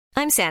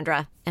I'm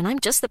Sandra, and I'm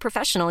just the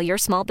professional your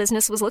small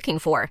business was looking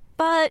for.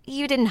 But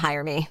you didn't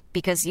hire me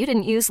because you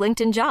didn't use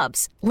LinkedIn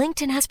Jobs.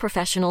 LinkedIn has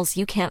professionals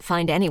you can't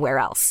find anywhere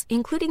else,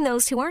 including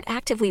those who aren't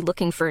actively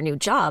looking for a new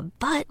job,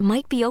 but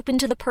might be open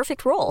to the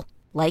perfect role,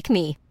 like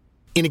me.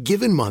 In a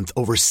given month,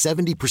 over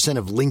 70%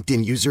 of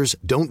LinkedIn users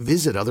don't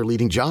visit other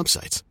leading job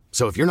sites.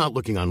 So if you're not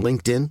looking on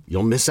LinkedIn,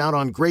 you'll miss out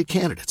on great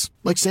candidates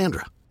like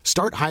Sandra.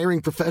 Start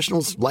hiring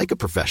professionals like a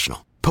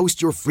professional.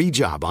 Post your free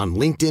job on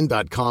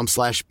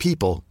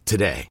linkedin.com/people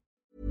today.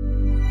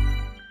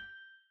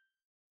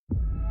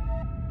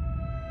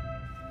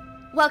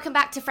 Welcome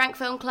back to Frank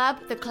Film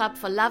Club, the club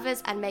for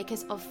lovers and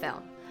makers of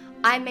film.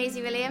 I'm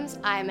Maisie Williams.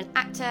 I am an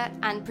actor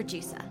and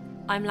producer.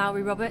 I'm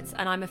Lowry Roberts,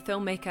 and I'm a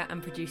filmmaker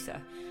and producer.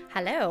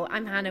 Hello,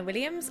 I'm Hannah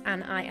Williams,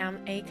 and I am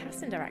a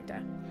casting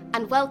director.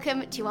 And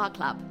welcome to our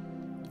club.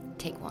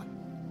 Take one.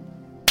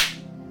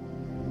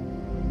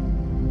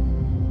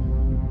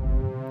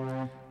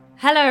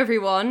 Hello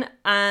everyone,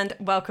 and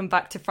welcome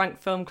back to Frank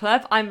Film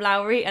Club. I'm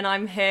Lowry, and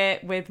I'm here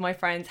with my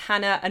friends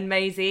Hannah and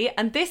Maisie,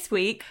 and this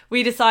week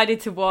we decided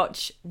to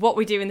watch What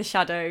We Do in the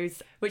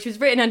Shadows, which was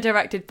written and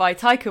directed by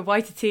Taika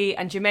Waititi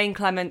and Jermaine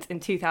Clement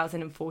in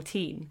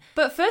 2014.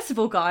 But first of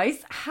all,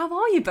 guys, how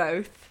are you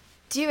both?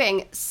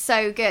 Doing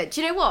so good.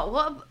 Do you know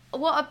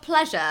what a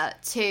pleasure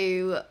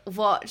to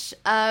watch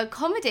a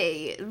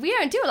comedy. We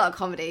don't do a lot of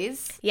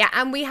comedies. Yeah,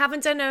 and we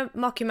haven't done a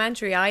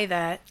mockumentary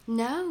either.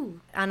 No.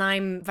 And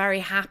I'm very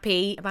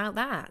happy about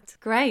that.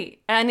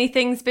 Great.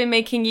 Anything's been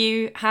making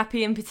you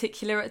happy in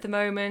particular at the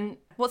moment?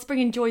 What's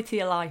bringing joy to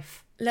your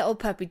life? Little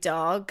puppy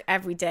dog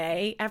every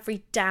day,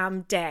 every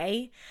damn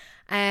day,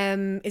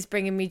 is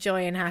bringing me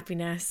joy and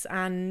happiness.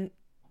 And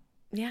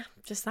yeah,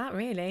 just that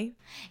really.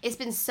 It's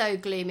been so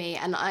gloomy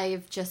and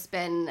I've just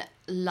been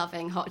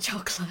loving hot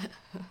chocolate.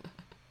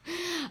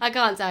 I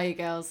can't tell you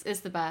girls, it's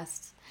the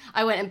best.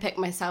 I went and picked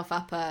myself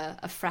up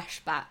a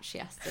fresh batch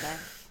yesterday.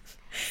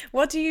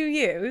 What do you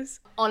use?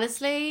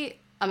 Honestly,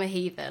 I'm a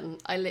heathen.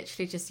 I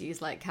literally just use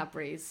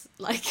Cadbury's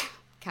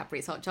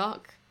hot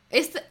choc.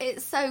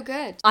 It's so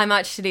good. I'm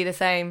actually the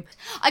same.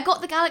 I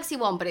got the Galaxy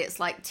one, but it's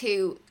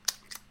too...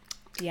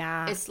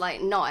 Yeah. It's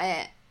not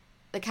it.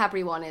 The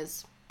Cadbury one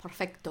is...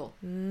 perfecto.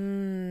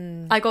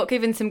 I got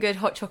given some good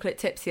hot chocolate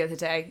tips the other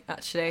day,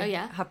 actually. Oh,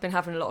 yeah? Have been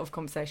having a lot of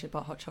conversation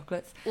about hot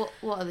chocolates. What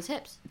are the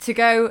tips? To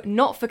go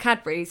not for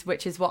Cadbury's,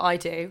 which is what I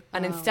do,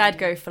 and instead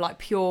go for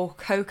pure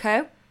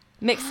cocoa.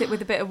 Mix it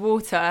with a bit of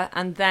water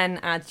and then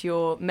add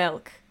your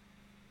milk.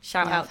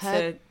 Shout out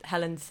to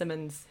Helen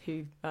Simmons,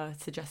 who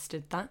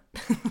suggested that.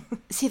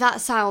 See, that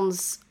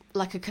sounds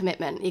like a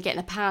commitment. You're getting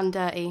a pan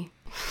dirty.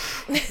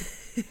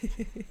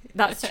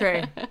 That's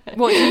true.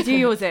 What do you do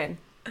yours in?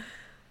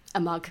 A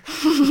mug.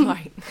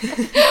 Right.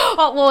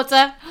 Hot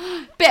water,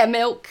 bit of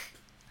milk.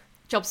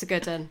 Job's a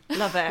good one.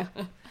 Love it.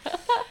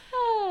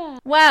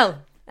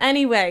 Well,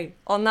 anyway,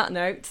 on that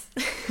note...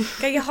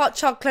 Get your hot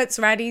chocolates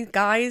ready,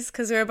 guys,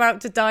 because we're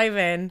about to dive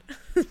in.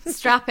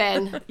 Strap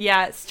in.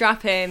 Yeah,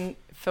 strap in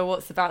for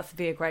what's about to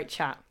be a great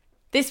chat.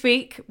 This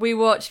week, we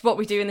watched What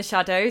We Do in the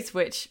Shadows,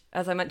 which,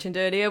 as I mentioned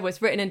earlier, was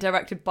written and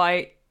directed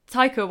by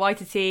Taika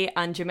Waititi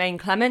and Jermaine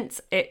Clement.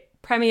 It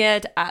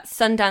premiered at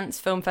Sundance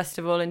Film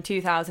Festival in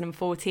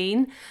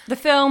 2014. The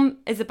film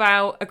is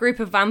about a group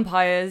of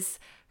vampires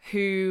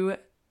who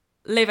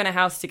live in a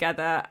house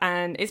together,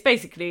 and it's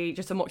basically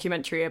just a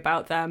mockumentary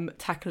about them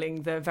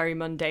tackling the very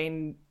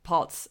mundane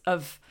parts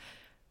of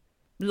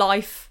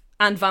life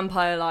and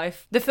vampire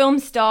life. The film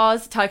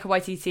stars Taika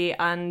Waititi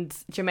and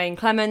Jermaine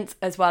Clement,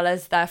 as well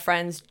as their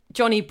friends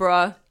Johnny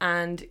Bruh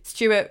and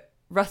Stuart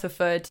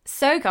Rutherford.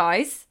 So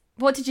guys,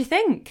 what did you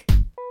think?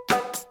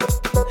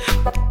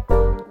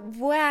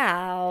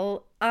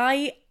 Well,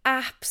 I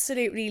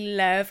absolutely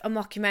love a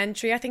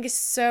mockumentary. I think it's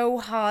so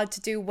hard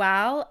to do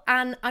well.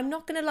 And I'm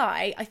not going to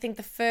lie, I think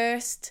the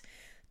first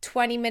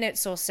 20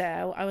 minutes or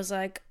so, I was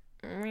like,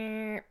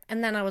 meh.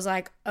 And then I was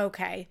like,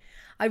 okay.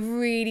 I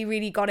really,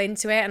 really got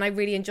into it and I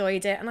really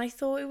enjoyed it. And I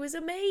thought it was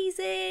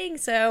amazing.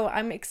 So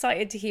I'm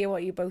excited to hear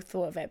what you both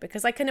thought of it,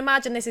 because I can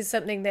imagine this is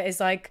something that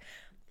is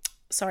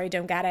sorry,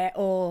 don't get it,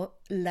 or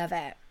love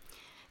it.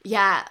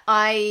 Yeah,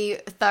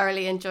 I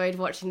thoroughly enjoyed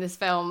watching this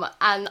film,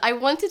 and I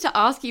wanted to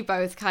ask you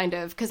both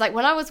because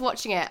when I was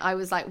watching it, I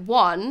was like,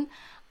 one,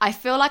 I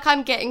feel like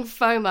I'm getting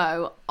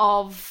FOMO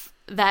of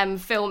them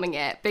filming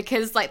it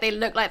because they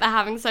look like they're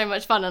having so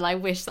much fun, and I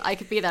wish that I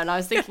could be there. And I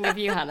was thinking of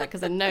you, Hannah,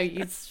 because I know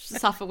you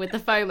suffer with the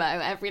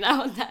FOMO every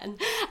now and then.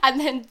 And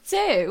then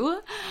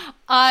two,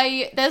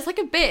 there's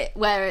a bit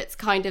where it's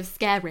kind of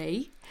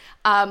scary,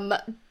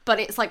 but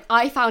it's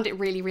I found it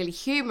really, really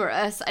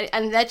humorous,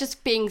 and they're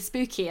just being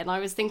spooky, and I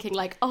was thinking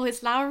oh,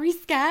 is Lowry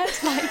scared?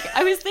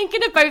 I was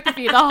thinking of both of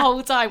you the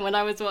whole time when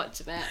I was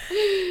watching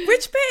it.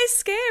 Which bit is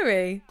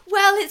scary?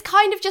 Well, it's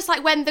kind of just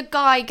when the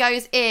guy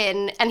goes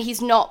in and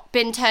he's not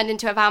been turned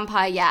into a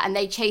vampire yet, and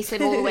they chase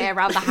him all the way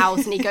around the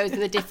house, and he goes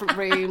in the different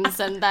rooms,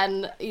 and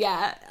then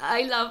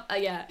I love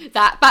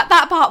that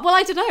part. Well,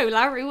 I don't know,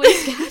 Lowry was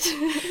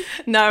scared.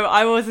 No,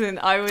 I wasn't.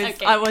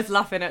 Okay. I was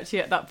laughing at you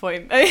at that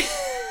point.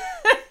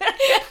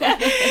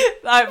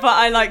 But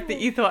I like that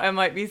you thought I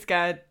might be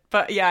scared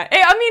But yeah,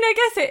 I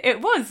guess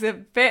it was a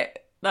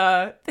bit,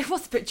 it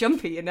was a bit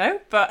jumpy, you know,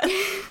 but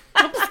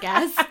jump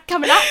scares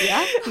coming at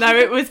you. No,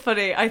 it was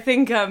funny. I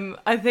think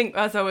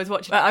as I was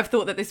watching, I've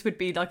thought that this would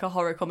be like a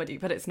horror comedy,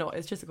 but it's not.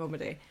 It's just a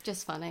comedy.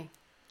 Just funny.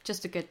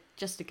 Just a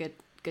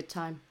good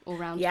time all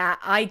round. Yeah,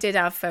 I did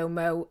have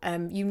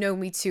FOMO. You know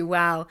me too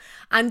well.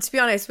 And to be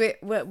honest,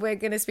 we're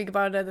going to speak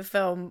about another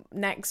film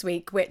next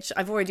week, which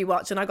I've already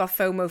watched, and I got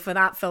FOMO for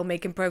that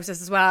filmmaking process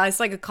as well. It's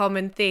like a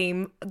common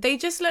theme. They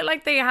just look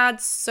like they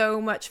had so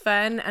much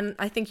fun, and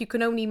I think you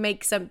can only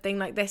make something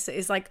like this that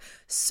is like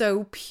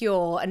so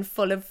pure and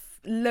full of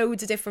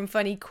loads of different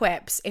funny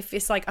quips if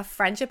it's like a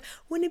friendship.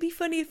 Wouldn't it be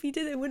funny if you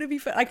did it? Wouldn't it be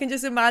fun? I can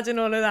just imagine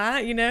all of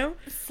that, you know?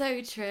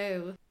 So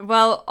true.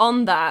 Well,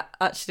 on that,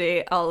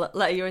 actually, I'll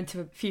let you into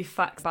a few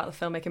facts about the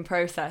filmmaking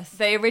process.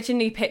 They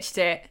originally pitched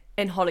it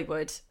in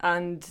Hollywood,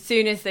 and as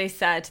soon as they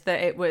said that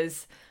it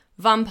was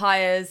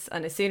vampires,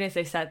 and as soon as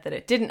they said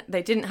that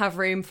they didn't have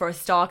room for a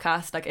star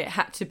cast, like it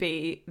had to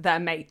be their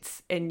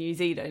mates in New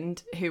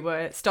Zealand who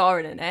were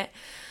starring in it,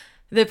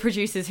 the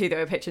producers who they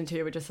were pitching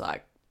to were just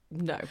like,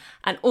 no.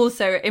 And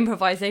also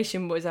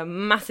improvisation was a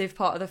massive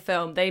part of the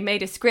film. They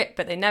made a script,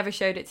 but they never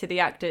showed it to the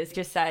actors.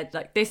 Just said,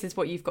 like, this is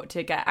what you've got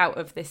to get out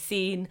of this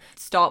scene.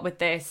 Start with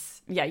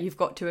this. Yeah, you've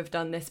got to have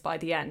done this by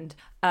the end.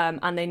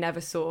 And they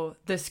never saw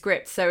the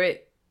script. So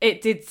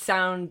it did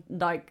sound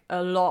like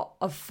a lot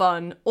of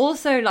fun.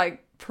 Also,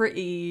 like,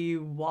 pretty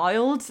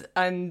wild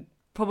and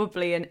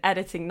probably an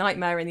editing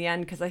nightmare in the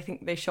end, because I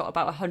think they shot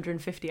about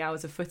 150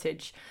 hours of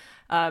footage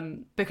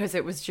because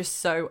it was just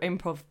so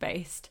improv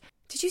based.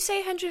 Did you say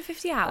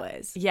 150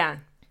 hours? Yeah.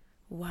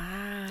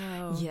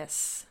 Wow.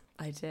 Yes,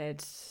 I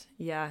did.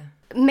 Yeah.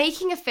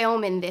 Making a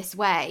film in this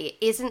way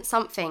isn't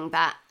something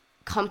that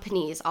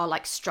companies are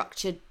like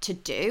structured to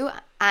do.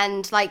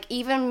 And like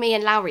even me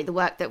and Lowry, the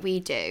work that we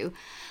do,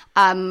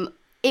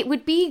 it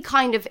would be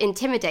kind of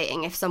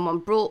intimidating if someone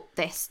brought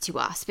this to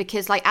us,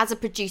 because like as a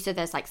producer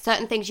there's like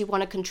certain things you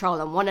want to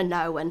control and want to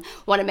know and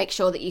want to make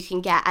sure that you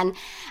can get,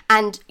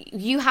 and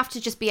you have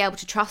to just be able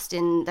to trust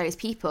in those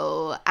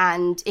people.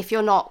 And if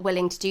you're not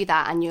willing to do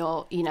that,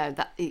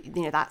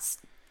 and that's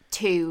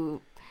too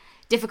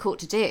difficult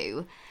to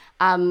do,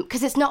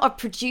 because it's not a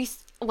producer.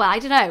 Well, I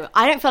don't know.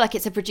 I don't feel like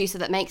it's a producer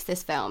that makes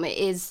this film.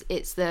 It's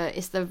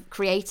the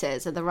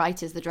creators and the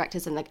writers, the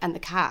directors, and the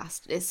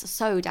cast. It's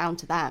so down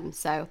to them.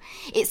 So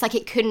it's like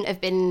it couldn't have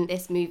been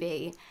this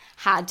movie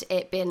had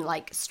it been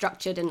like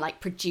structured and like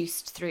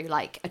produced through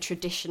like a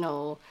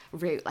traditional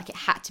route. Like it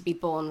had to be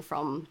born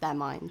from their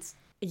minds.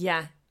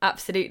 Yeah,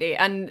 absolutely.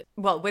 And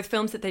well, with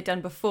films that they'd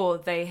done before,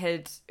 they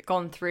had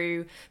gone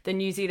through the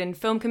New Zealand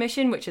Film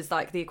Commission, which is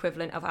like the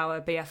equivalent of our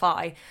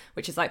BFI,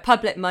 which is like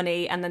public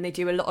money, and then they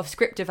do a lot of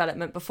script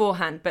development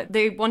beforehand. But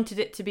they wanted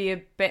it to be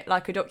a bit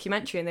like a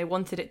documentary, and they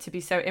wanted it to be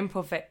so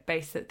improv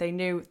based that they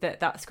knew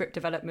that script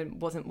development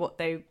wasn't what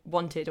they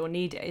wanted or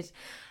needed.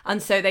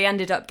 And so they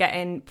ended up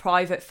getting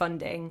private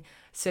funding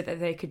so that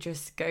they could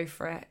just go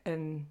for it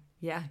and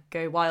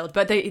go wild.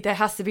 But there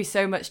has to be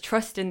so much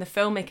trust in the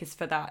filmmakers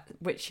for that,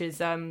 which is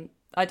I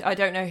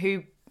don't know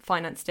who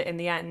financed it in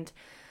the end,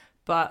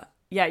 but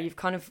yeah, you've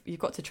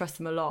got to trust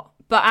them a lot.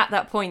 But at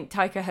that point,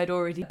 Taika had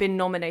already been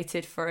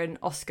nominated for an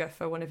Oscar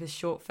for one of his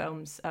short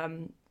films.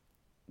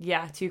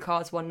 Two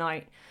Cars, One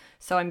Night.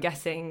 So I'm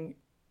guessing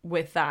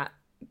with that,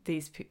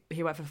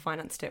 whoever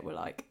financed it were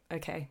like,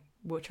 okay,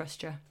 we'll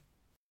trust you.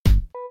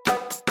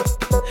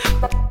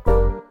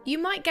 You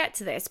might get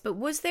to this, but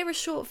was there a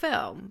short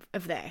film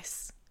of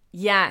this?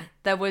 Yeah,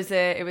 it was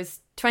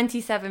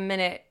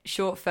 27-minute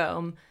short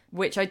film,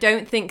 which I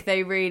don't think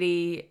they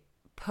really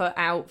put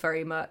out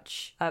very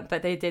much,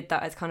 but they did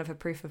that as kind of a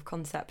proof of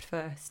concept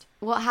first.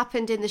 What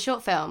happened in the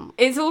short film?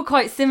 It's all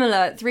quite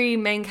similar. 3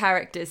 main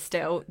characters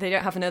still. They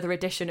don't have another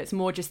edition. It's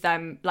more just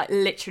them, like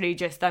literally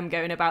just them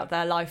going about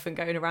their life and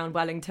going around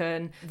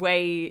Wellington.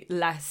 Way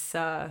less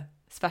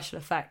special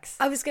effects.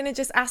 I was going to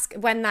just ask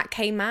when that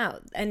came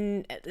out,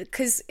 and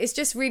because it's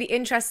just really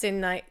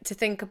interesting like to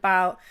think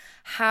about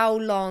how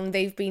long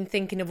they've been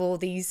thinking of all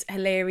these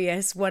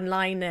hilarious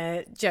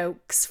one-liner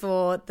jokes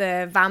for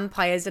the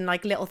vampires and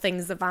like little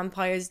things the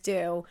vampires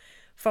do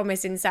from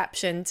its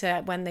inception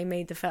to when they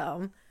made the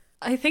film.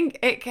 I think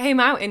it came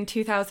out in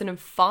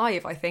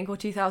 2005, I think, or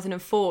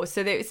 2004.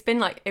 So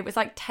it was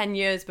like 10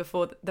 years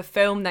before the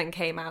film then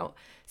came out.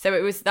 So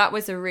that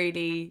was a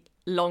really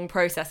long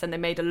process, and they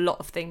made a lot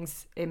of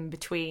things in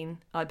between,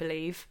 I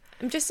believe.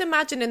 I'm just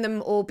imagining them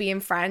all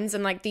being friends,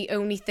 and like the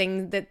only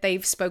thing that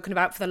they've spoken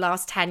about for the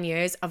last 10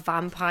 years are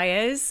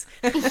vampires.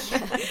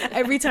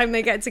 Every time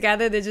they get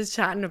together, they're just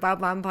chatting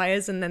about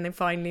vampires, and then they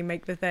finally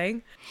make the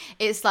thing.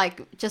 It's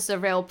like just a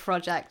real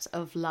project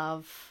of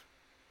love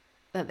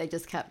that they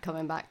just kept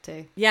coming back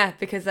to. Yeah,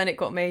 because then it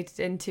got made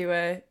into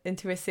a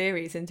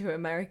series, into an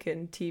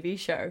American TV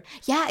show.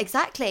 Yeah,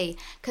 exactly.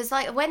 Because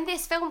like when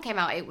this film came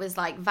out, it was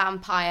like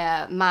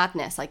vampire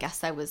madness. I guess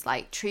there was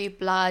like True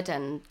Blood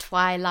and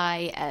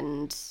Twilight,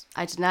 and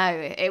I don't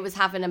know. It was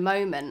having a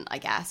moment, I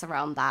guess,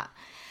 around that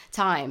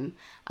time.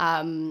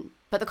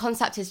 But the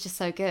concept is just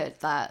so good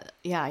that,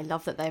 yeah, I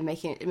love that they're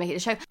making it a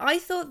show. I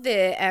thought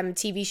the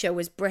TV show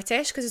was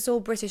British because it's all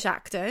British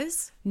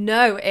actors.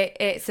 No,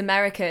 it's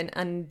American,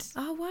 and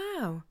Oh,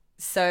 wow.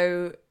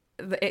 so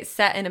it's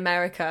set in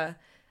America.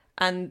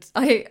 And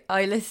I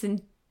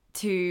listened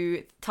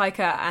to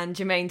Taika and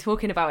Jermaine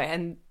talking about it,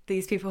 and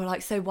these people were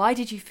like, so why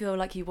did you feel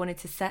like you wanted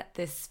to set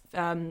this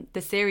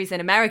the series in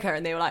America?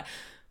 And they were like,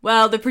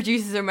 well, the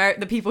producers are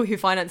the people who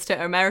financed it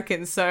are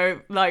Americans,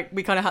 so like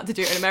we kind of had to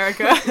do it in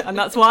America, and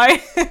that's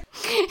why.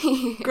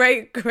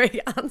 Great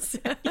answer.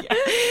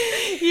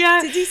 Yeah.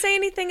 Did you say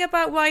anything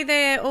about why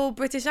they're all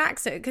British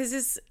accent?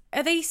 Because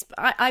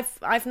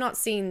I've not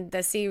seen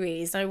the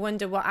series. I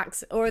wonder what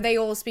accent, or are they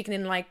all speaking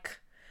in like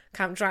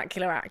Count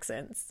Dracula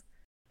accents?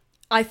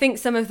 I think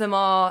some of them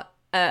are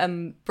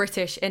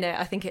British in it.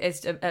 I think it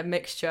is a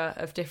mixture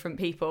of different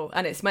people,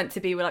 and it's meant to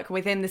be like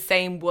within the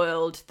same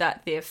world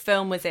that the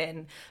film was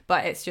in,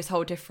 but it's just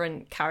whole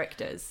different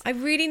characters. I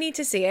really need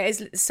to see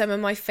it. It's some of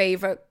my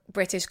favourite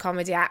British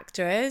comedy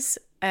actors.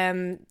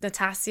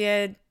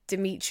 Natasha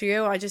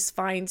Demetriou, I just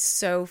find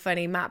so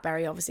funny. Matt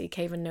Berry, obviously,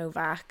 Kevin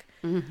Novak.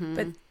 Mm-hmm.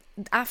 But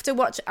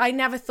I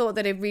never thought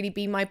that it'd really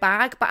be my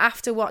bag, but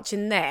after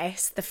watching the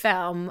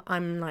film,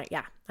 I'm like,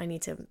 yeah, I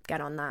need to get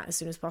on that as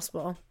soon as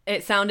possible.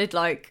 It sounded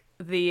like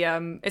both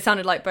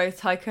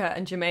Taika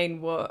and Jermaine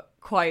were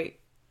quite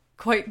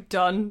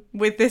done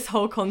with this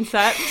whole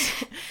concept.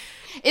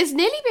 It's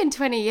nearly been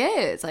 20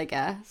 years, I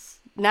guess,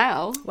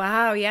 now.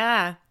 Wow,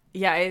 yeah.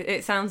 Yeah,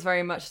 it sounds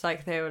very much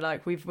like they were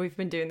like, we've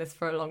been doing this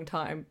for a long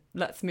time,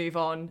 let's move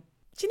on.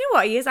 Do you know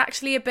what? He is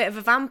actually a bit of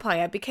a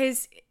vampire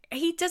because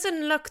he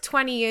doesn't look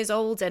 20 years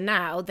older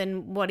now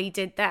than what he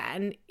did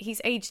then. He's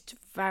aged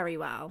very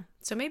well.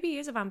 So maybe he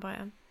is a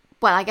vampire.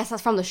 Well, I guess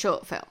that's from the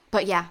short film.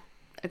 But yeah,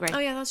 agree. Oh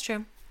yeah, that's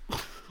true.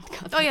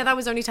 Oh yeah, that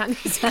was only 10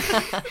 years.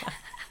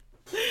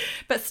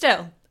 But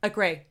still,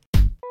 agree.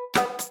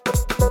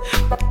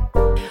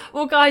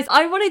 Well, guys,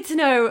 I wanted to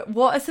know,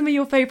 what are some of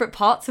your favourite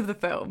parts of the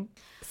film?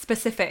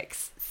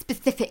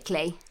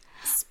 Specifically.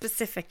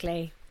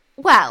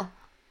 Well,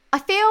 I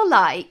feel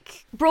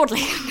like,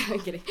 broadly, no, I'm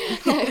kidding.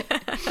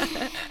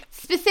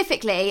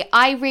 Specifically,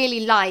 I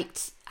really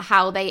liked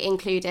how they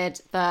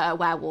included the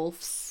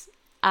werewolves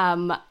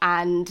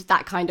and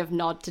that kind of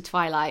nod to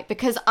Twilight,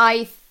 because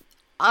I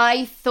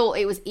thought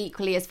it was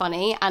equally as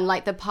funny, and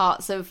like the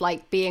parts of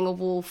like being a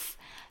wolf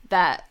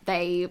that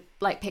they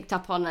like picked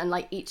up on, and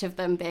like each of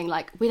them being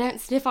like, we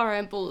don't sniff our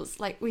own balls,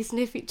 like we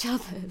sniff each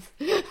other's.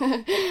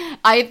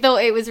 I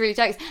thought it was really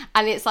jokes,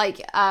 and it's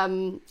like I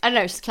don't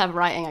know, it's just clever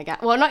writing, I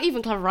guess. Well, not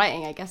even clever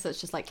writing, I guess it's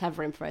just like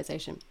clever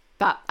improvisation.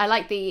 But I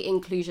like the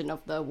inclusion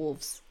of the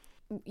wolves.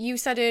 You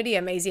said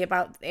earlier, Maisie,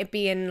 about it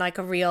being like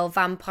a real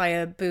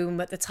vampire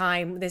boom at the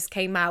time this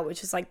came out,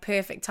 which was like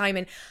perfect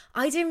timing.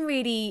 I didn't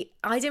really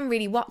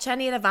watch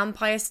any of the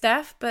vampire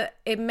stuff, but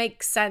it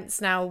makes sense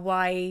now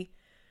why,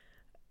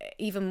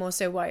 even more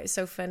so why it's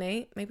so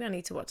funny. Maybe I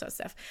need to watch that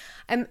stuff.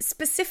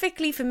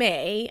 Specifically for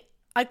me,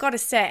 I gotta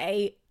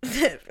say,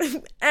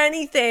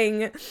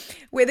 anything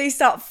where they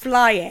start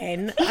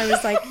flying, I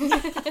was like,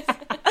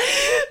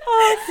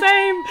 oh,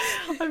 same.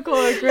 I've got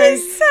to agree.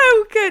 It's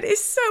so good.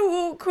 It's so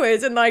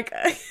awkward, and like,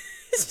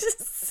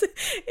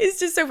 it's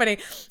just so funny.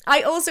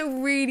 I also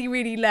really,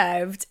 really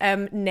loved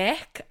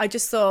Nick. I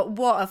just thought,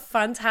 what a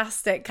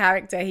fantastic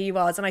character he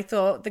was, and I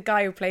thought the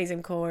guy who plays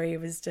him, Corey,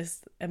 was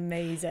just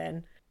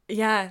amazing.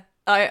 Yeah,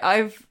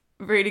 I've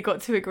really got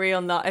to agree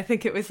on that. I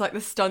think it was like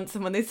the stunts,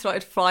 and when they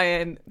started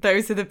flying,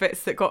 those are the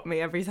bits that got me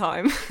every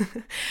time.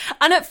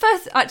 And at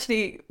first,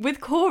 actually,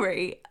 with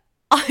Corey,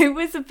 I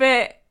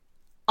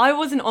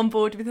wasn't on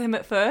board with him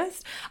at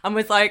first, and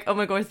was like, oh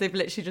my gosh, they've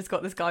literally just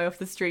got this guy off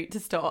the street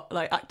to start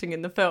like acting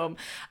in the film.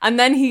 And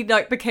then he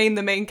like became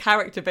the main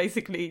character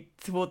basically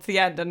towards the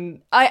end.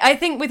 And I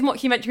think with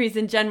mockumentaries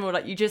in general,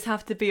 like you just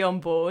have to be on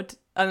board.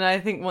 And I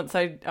think once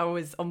I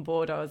was on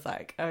board, I was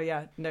like, oh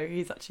yeah, no,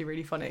 he's actually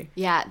really funny.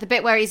 Yeah, the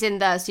bit where he's in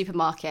the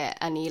supermarket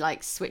and he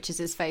like switches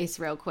his face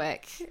real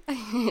quick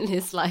and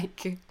is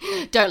like,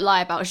 don't lie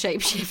about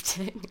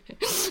shape-shifting.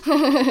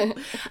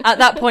 At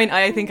that point,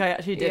 I think I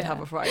actually did have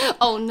a fright.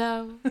 Oh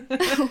no.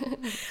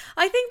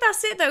 I think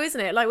that's it though, isn't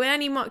it? Like with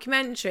any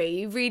mockumentary,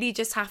 you really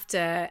just have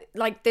to,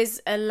 like,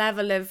 there's a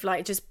level of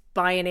like just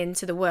buying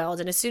into the world,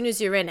 and as soon as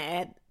you're in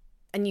it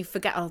and you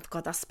forget, oh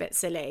god, that's a bit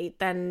silly,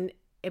 then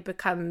it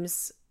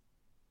becomes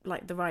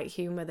like the right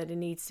humor that it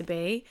needs to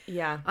be.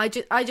 Yeah. I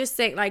just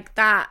think like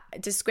that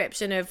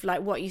description of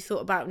like what you thought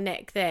about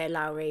Nick there,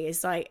 Lowry,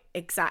 is like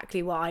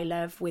exactly what I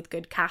love with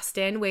good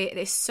casting, where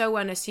it's so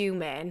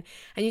unassuming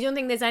and you don't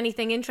think there's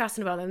anything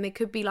interesting about them. They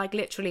could be like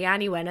literally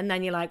anyone, and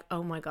then you're like,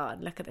 oh my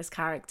god, look at this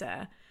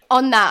character.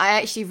 On that, I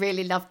actually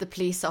really loved the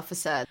police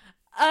officer.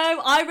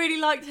 Oh, I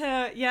really liked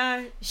her.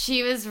 Yeah.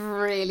 She was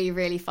really,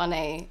 really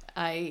funny.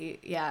 I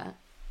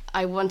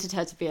wanted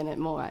her to be in it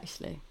more,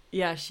 actually.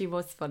 Yeah, she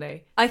was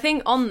funny. I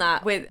think on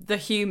that, with the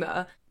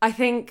humour, I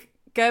think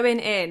going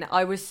in,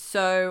 I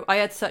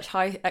had such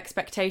high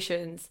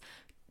expectations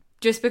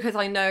just because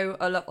I know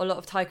a lot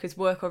of Taika's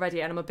work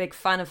already, and I'm a big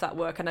fan of that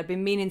work, and I'd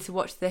been meaning to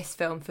watch this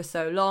film for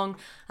so long,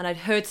 and I'd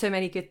heard so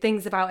many good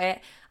things about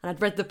it, and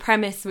I'd read the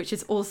premise, which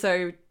is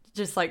also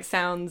just like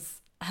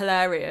sounds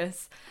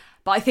hilarious.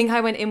 But I think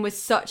I went in with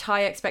such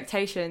high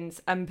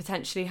expectations and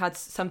potentially had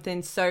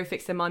something so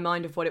fixed in my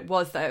mind of what it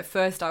was that at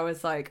first I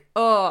was like,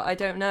 oh, I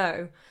don't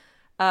know.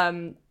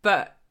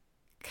 But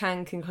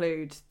can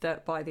conclude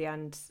that by the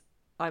end,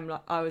 I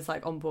was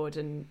like on board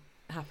and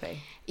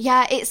happy.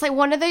 Yeah, it's like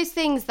one of those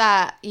things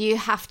that you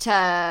have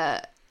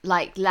to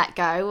like let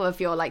go of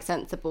your like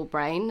sensible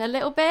brain a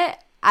little bit,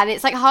 and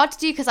it's like hard to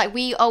do because like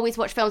we always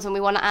watch films and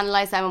we want to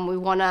analyze them and we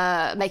want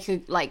to make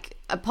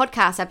a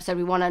podcast episode,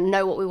 we want to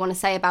know what we want to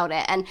say about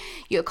it, and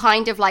you're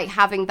kind of like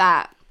having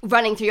that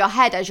running through your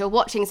head as you're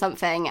watching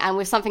something, and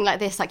with something like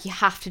this, like you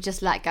have to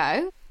just let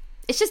go.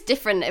 It's just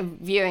different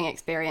viewing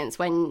experience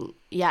when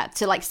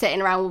to like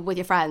sitting around with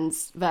your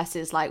friends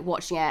versus like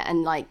watching it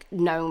and like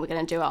knowing we're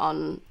going to do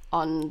it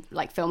on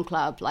like film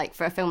club. Like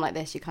for a film like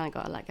this, you kind of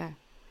got to let go.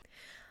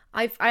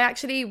 I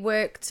actually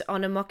worked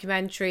on a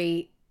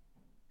mockumentary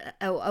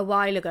a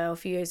while ago, a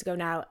few years ago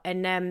now,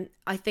 and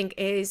I think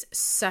it is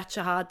such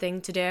a hard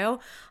thing to do.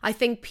 I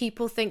think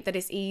people think that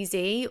it's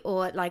easy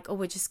or like, oh,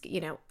 we're just,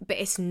 but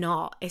it's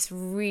not. It's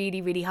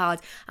really, really hard.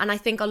 And I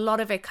think a lot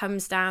of it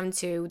comes down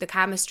to the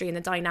chemistry and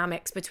the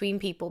dynamics between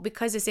people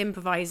because it's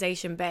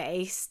improvisation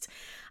based.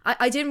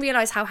 I didn't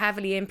realise how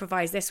heavily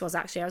improvised this was,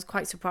 actually. I was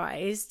quite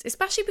surprised,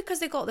 especially because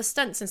they got the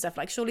stunts and stuff.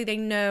 Like, surely they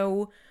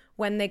know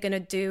when they're going to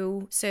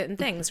do certain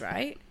things,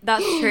 right?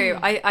 That's true.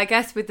 I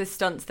guess with the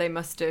stunts, they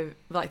must have,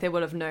 like, they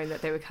will have known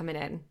that they were coming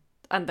in,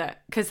 and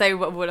that, because they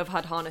will have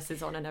had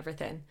harnesses on and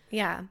everything.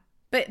 Yeah.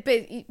 But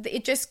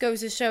it just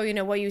goes to show,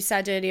 what you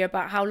said earlier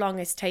about how long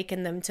it's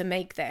taken them to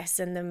make this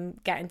and them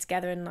getting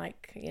together and,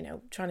 like,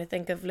 trying to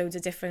think of loads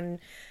of different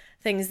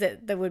things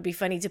that would be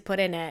funny to put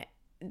in it.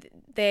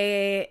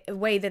 The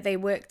way that they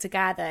work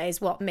together is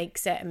what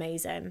makes it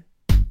amazing.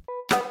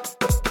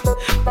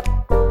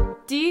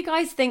 Do you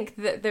guys think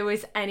that there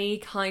was any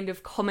kind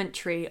of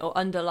commentary or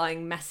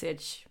underlying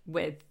message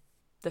with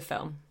the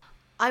film?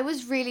 I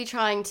was really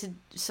trying to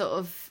sort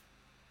of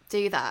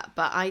do that,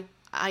 but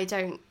I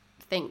don't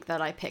think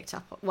that I picked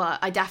up. Well,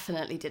 I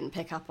definitely didn't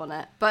pick up on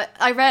it, but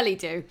I rarely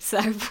do. So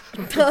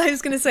I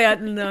was going to say I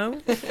don't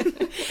know.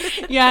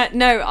 Yeah,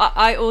 no,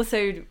 I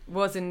also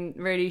wasn't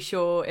really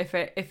sure if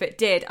it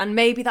did, and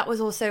maybe that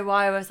was also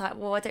why I was like,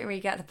 well, I don't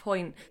really get the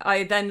point.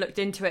 I then looked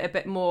into it a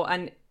bit more,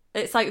 and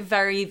it's like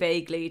very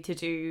vaguely to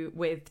do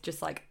with just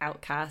like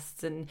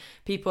outcasts and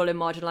people in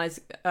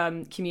marginalized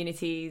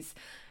communities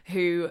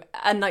who,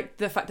 and like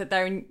the fact that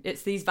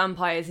it's these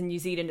vampires in New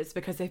Zealand, it's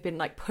because they've been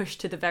like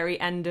pushed to the very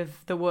end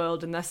of the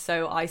world and they're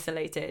so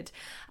isolated,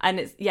 and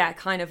it's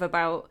kind of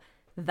about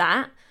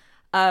that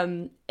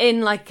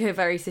in like a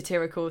very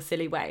satirical,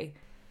 silly way.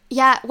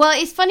 Yeah, well,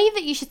 it's funny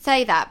that you should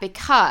say that,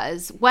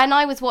 because when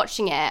I was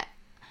watching it,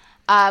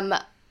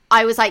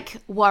 I was like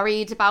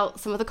worried about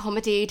some of the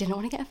comedy, didn't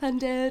want to get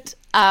offended.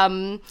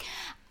 And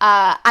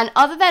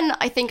other than,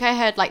 I think I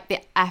heard like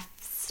the F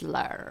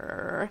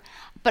slur,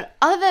 but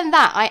other than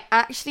that, I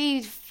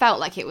actually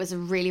felt like it was a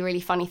really, really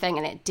funny thing,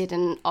 and it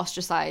didn't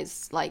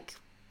ostracize like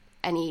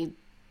any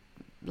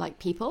like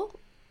people.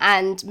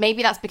 And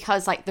maybe that's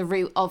because like the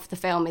root of the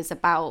film is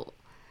about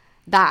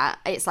that.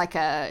 It's like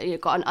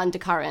you've got an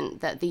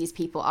undercurrent that these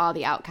people are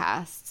the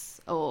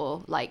outcasts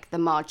or like the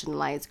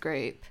marginalized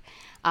group.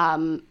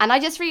 And I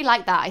just really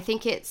like that. I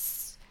think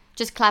it's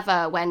just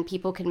clever when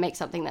people can make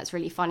something that's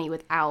really funny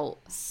without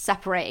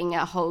separating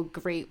a whole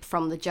group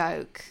from the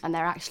joke, and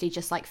they're actually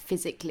just like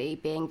physically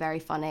being very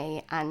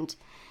funny, and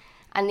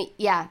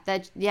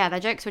their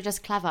jokes were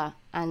just clever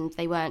and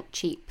they weren't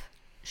cheap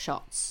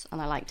shots, and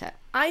I liked it.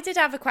 I did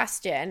have a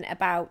question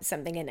about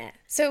something in it.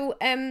 So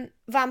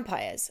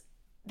vampires,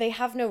 they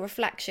have no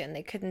reflection,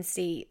 they couldn't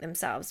see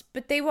themselves,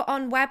 but they were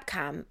on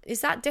webcam.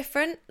 Is that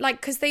different? Like,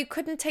 because they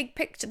couldn't take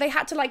pictures, they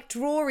had to like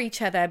draw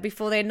each other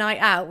before their night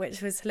out,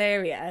 which was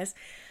hilarious.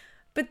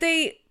 But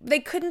they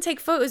couldn't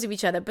take photos of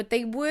each other, but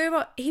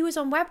he was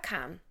on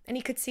webcam and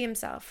he could see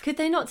himself. Could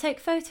they not take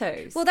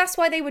photos? Well, that's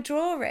why they were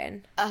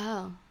drawing.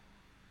 Oh,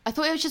 I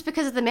thought it was just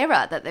because of the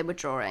mirror that they were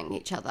drawing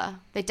each other.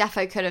 They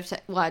defo could have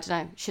I don't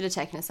know, should have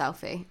taken a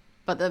selfie.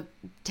 But the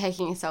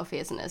taking a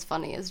selfie isn't as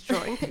funny as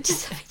drawing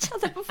pictures of each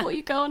other before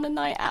you go on a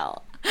night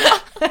out.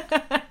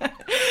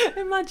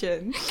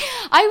 Imagine.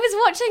 I was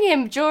watching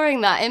him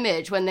drawing that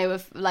image when they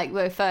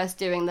were first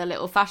doing the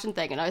little fashion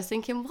thing, and I was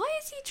thinking, why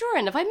is he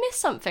drawing? Have I missed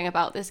something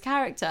about this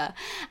character?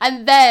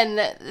 And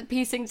then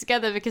piecing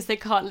together because they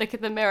can't look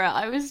in the mirror,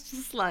 I was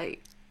just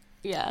like,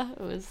 yeah,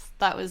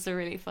 that was a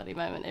really funny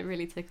moment. It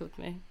really tickled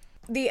me.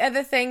 The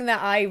other thing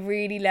that I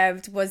really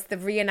loved was the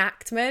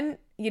reenactment.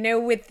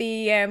 With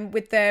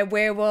the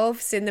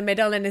werewolves in the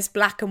middle, and it's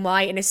black and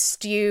white, and a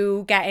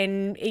stew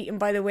getting eaten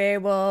by the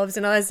werewolves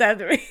and all that stuff.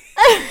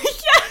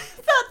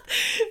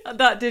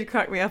 That did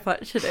crack me up,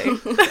 actually.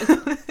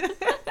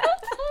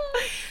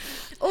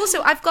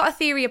 Also, I've got a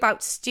theory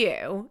about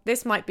Stu.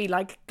 This might be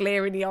like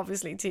glaringly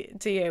obviously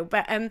to you,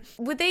 but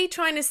were they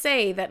trying to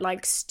say that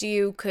like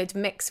Stu could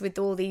mix with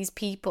all these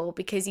people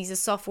because he's a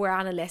software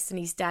analyst and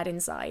he's dead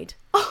inside?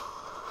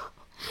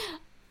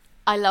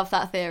 I love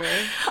that theory.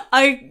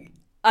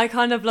 I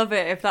kind of love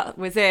it if that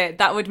was it.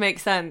 That would make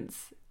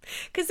sense.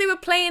 Because they were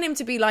playing him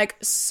to be like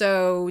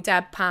so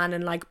deadpan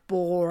and like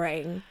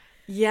boring.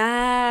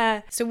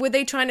 Yeah. So were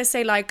they trying to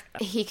say like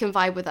He can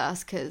vibe with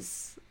us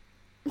because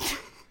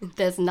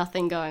there's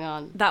nothing going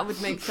on. That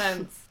would make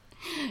sense.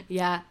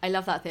 Yeah, I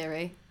love that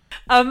theory.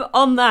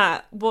 On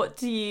that,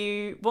 what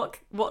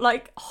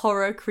like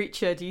horror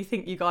creature do you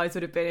think you guys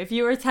would have been if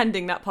you were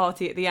attending that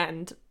party at the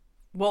end?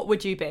 What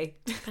would you be?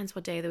 Depends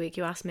what day of the week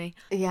you ask me.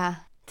 Yeah.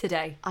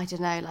 Today. I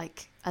don't know,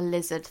 like a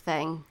lizard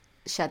thing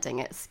shedding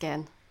its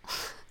skin.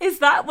 Is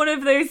that one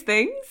of those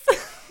things?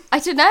 I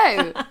don't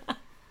know.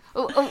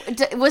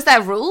 Was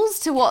there rules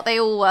to what they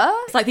all were?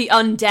 It's like the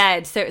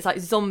undead, so it's like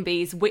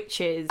zombies,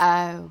 witches.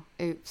 Oh,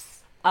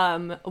 oops.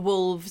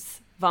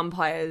 Wolves,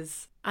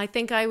 vampires. I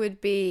think I would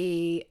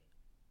be,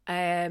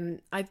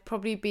 I'd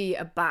probably be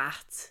a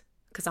bat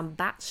because I'm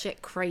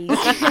batshit crazy.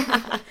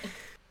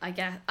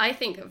 I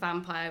think a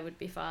vampire would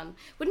be fun.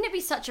 Wouldn't it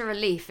be such a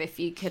relief if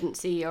you couldn't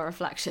see your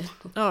reflection?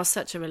 Oh,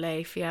 such a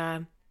relief,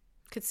 yeah.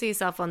 Could see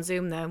yourself on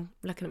Zoom though,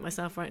 looking at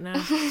myself right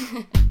now.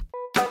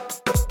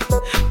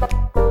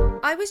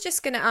 I was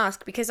just going to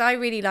ask, because I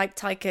really like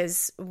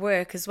Taika's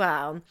work as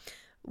well,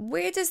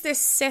 where does this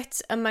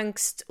sit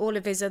amongst all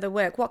of his other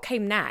work? What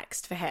came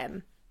next for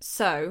him?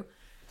 So,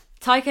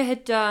 Taika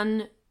had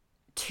done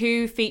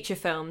 2 feature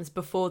films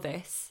before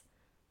this,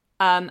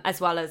 as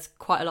well as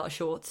quite a lot of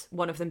shorts,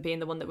 one of them being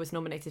the one that was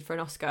nominated for an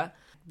Oscar,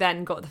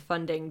 then got the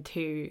funding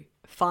to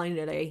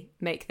finally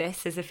make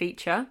this as a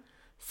feature.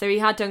 So he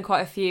had done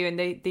quite a few,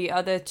 and the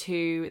other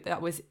 2,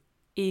 that was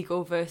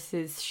Eagle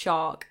versus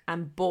Shark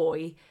and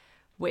Boy,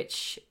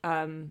 which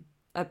are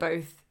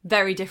both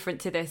very different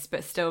to this,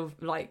 but still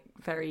like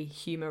very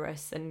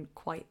humorous and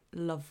quite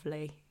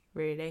lovely,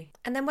 really.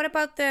 And then what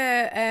about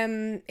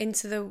the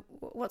Into the,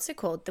 what's it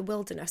called? The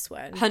Wilderness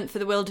one? Hunt for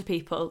the Wilder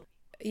People.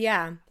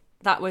 Yeah.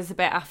 That was a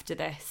bit after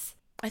this.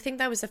 I think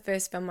that was the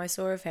first film I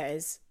saw of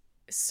his.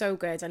 So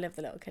good. I love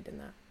the little kid in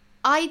that.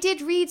 I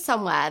did read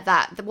somewhere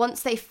that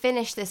once they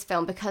finished this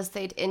film, because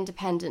they'd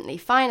independently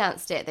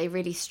financed it, they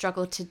really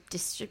struggled to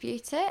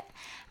distribute it.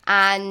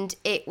 And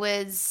it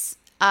was,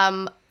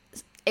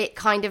 it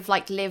kind of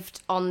like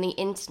lived on the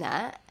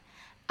internet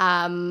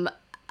and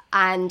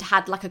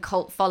had like a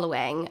cult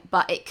following,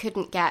 but it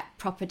couldn't get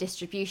proper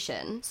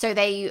distribution. So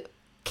they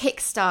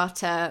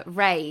Kickstarter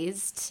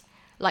raised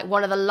like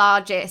one of the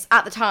largest,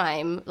 at the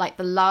time, like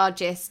the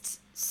largest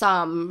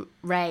sum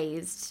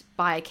raised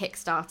by a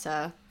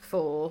Kickstarter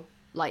for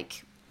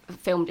like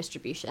film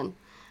distribution,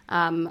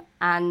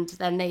 and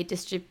then they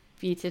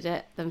distributed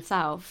it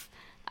themselves,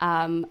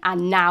 and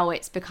now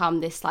it's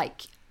become this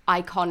like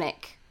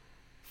iconic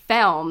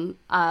film,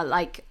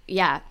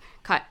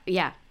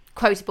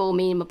 quotable,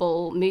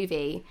 memeable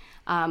movie,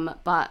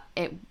 but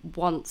it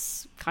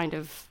once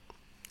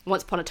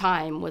upon a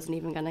time wasn't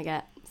even going to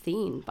get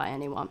seen by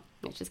anyone,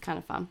 which is kind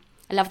of fun.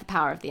 I love the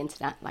power of the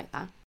internet like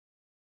that.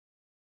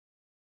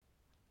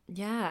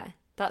 Yeah,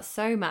 that's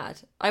so mad.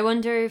 I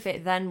wonder if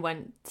it then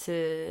went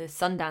to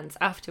Sundance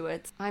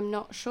afterwards. I'm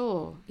not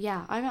sure.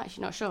 Yeah, I'm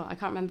actually not sure. I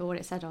can't remember what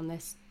it said on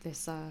this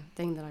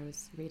thing that I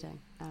was reading.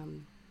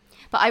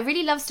 But I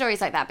really love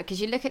stories like that,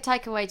 because you look at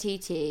Taika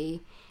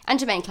Waititi and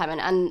Jermaine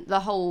Clement and the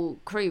whole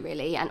crew,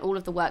 really, and all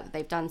of the work that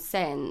they've done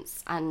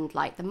since, and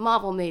like the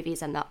Marvel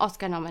movies and the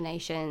Oscar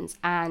nominations,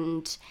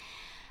 and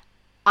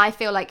I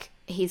feel like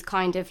he's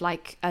kind of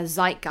like a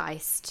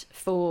zeitgeist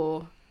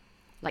for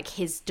like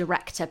his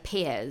director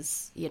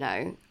peers, you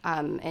know,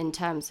 in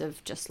terms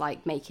of just like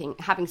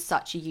having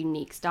such a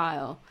unique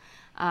style.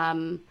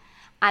 And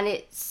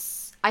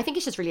I think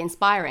it's just really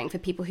inspiring for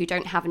people who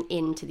don't have an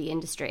in to the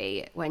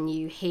industry when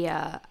you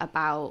hear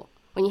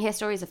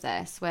stories of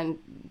this, when,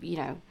 you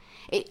know,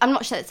 I'm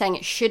not saying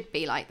it should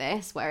be like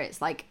this, where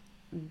it's like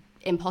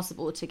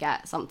impossible to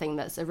get something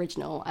that's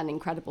original and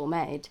incredible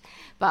made,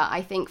 but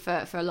I think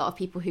for a lot of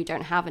people who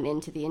don't have an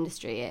into the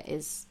industry,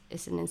 it's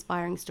an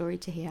inspiring story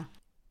to hear.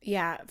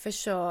 Yeah, for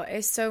sure.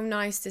 It's so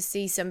nice to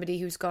see somebody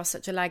who's got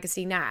such a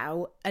legacy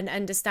now and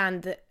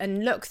understand that,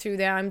 and look through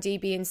their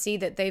IMDb and see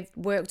that they've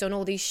worked on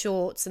all these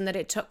shorts and that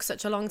it took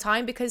such a long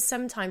time, because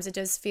sometimes it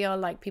does feel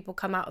like people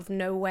come out of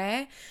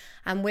nowhere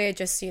and we're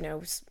just, you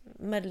know,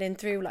 muddling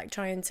through, like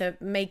trying to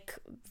make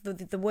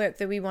the work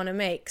that we want to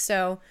make.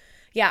 So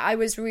yeah, I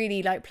was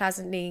really like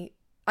pleasantly,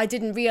 I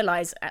didn't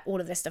realise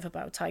all of this stuff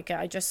about Taika.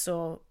 I just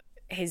saw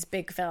his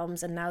big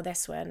films and now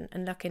this one,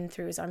 and looking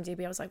through his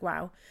IMDb, I was like,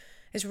 wow,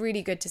 it's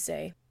really good to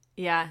see.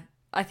 Yeah,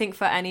 I think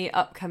for any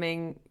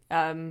upcoming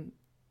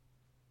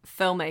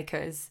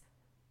filmmakers,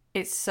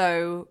 it's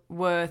so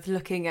worth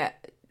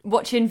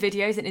watching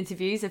videos and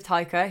interviews of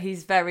Taika.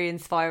 He's a very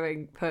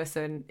inspiring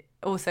person,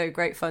 also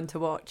great fun to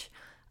watch.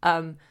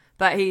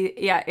 But he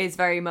is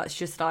very much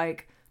just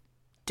like,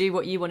 do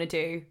what you want to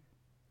do,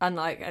 and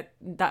like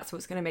that's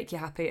what's going to make you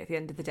happy at the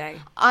end of the day.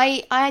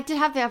 I did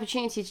have the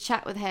opportunity to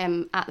chat with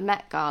him at the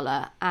Met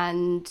Gala,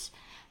 and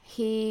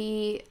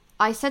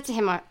I said to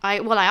him, I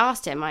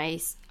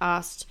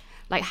asked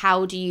like,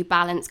 how do you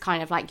balance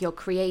kind of like your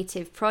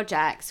creative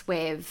projects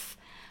with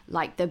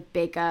like the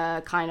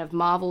bigger kind of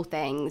Marvel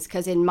things?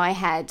 Because in my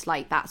head,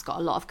 like, that's got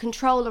a lot of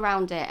control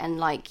around it, and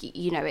like,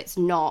 you know, it's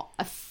not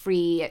a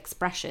free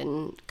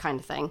expression kind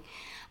of thing.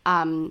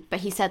 But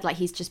he said like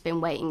he's just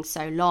been waiting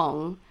so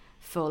long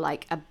for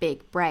like a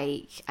big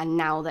break, and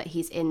now that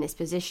he's in this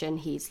position,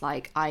 he's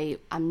like,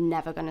 I'm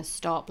never gonna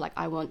stop. Like,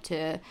 I want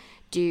to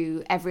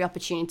do every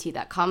opportunity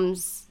that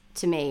comes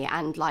to me,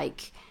 and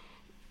like,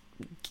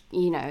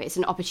 you know, it's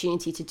an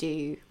opportunity to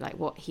do like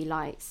what he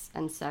likes.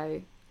 And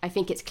so I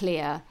think it's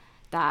clear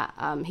that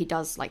he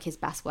does like his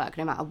best work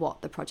no matter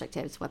what the project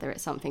is, whether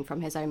it's something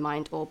from his own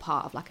mind or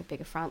part of like a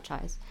bigger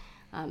franchise.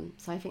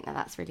 So I think that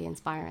that's really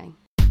inspiring.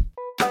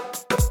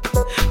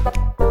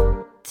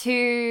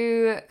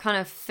 To kind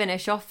of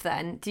finish off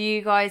then, do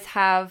you guys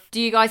have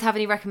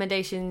any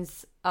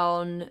recommendations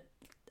on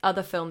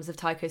other films of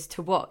Taika's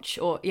to watch,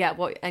 or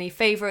any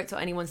favourites or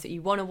any ones that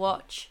you want to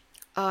watch?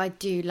 Oh, I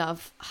do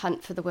love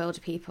Hunt for the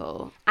Wilder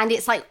People, and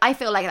it's like, I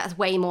feel like that's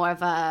way more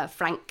of a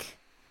Frank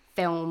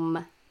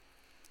film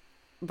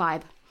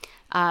vibe.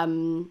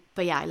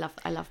 But yeah, I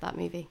love that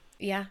movie.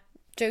 Yeah,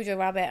 Jojo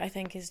Rabbit I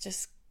think is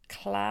just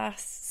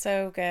class,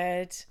 so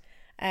good.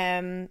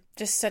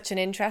 Just such an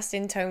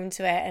interesting tone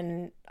to it,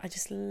 and I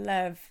just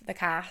love the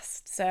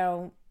cast,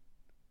 so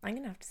I'm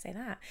gonna have to say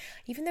that,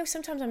 even though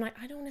sometimes I'm like,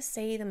 I don't want to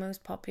say the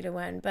most popular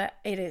one, but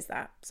it is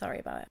that. Sorry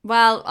about it.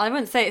 Well, I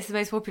wouldn't say it's the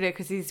most popular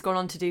because he's gone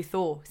on to do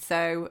Thor,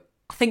 so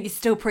I think you're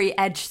still pretty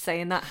edge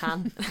saying that,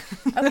 Han.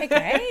 Okay,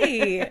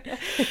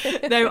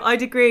 great. No,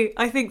 I'd agree.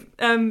 I think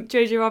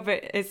Jojo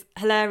Rabbit is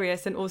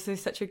hilarious, and also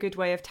such a good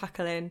way of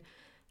tackling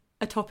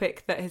a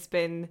topic that has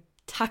been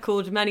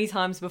tackled many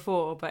times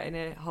before, but in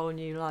a whole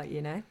new light,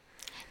 you know?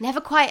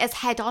 Never quite as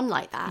head on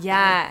like that.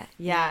 Yeah.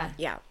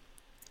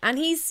 And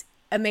he's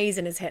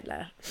amazing as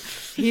Hitler.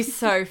 He's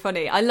so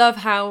funny. I love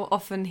how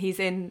often he's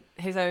in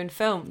his own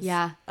films.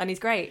 Yeah. And he's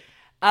great.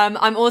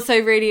 I'm also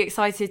really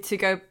excited to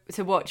go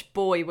to watch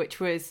Boy,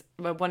 which was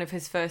one of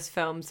his first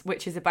films,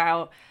 which is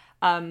about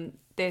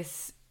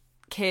this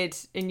kid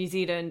in New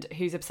Zealand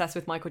who's obsessed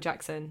with Michael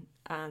Jackson,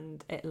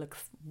 and it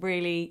looks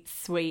really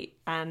sweet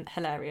and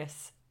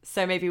hilarious.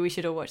 So maybe we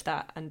should all watch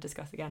that and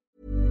discuss again.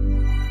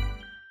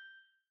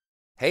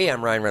 Hey,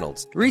 I'm Ryan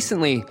Reynolds.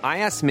 Recently, I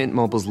asked Mint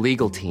Mobile's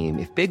legal team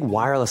if big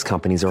wireless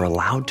companies are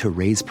allowed to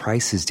raise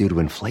prices due to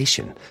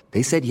inflation.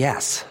 They said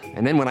yes.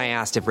 And then when I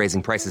asked if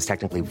raising prices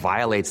technically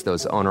violates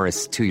those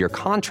onerous 2-year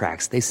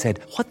contracts, they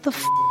said, "What the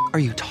f*** are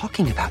you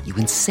talking about, you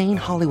insane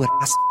Hollywood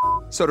ass?"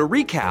 So to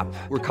recap,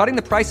 we're cutting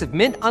the price of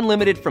Mint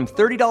Unlimited from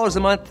 $30 a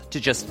month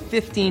to just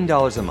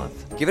 $15 a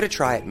month. Give it a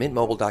try at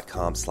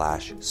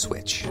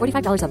mintmobile.com/switch.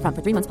 $45 up front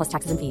for 3 months plus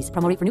taxes and fees.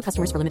 Promo rate for new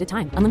customers for limited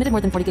time. Unlimited more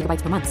than 40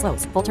 gigabytes per month.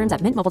 Slows full terms at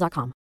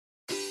mintmobile.com.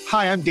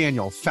 Hi, I'm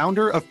Daniel,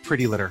 founder of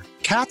Pretty Litter.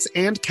 Cats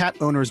and cat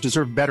owners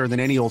deserve better than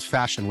any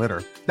old-fashioned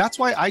litter. That's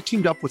why I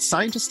teamed up with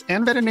scientists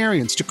and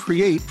veterinarians to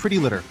create Pretty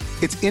Litter.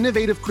 Its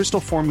innovative crystal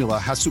formula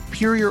has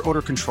superior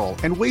odor control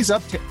and weighs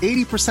up to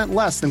 80%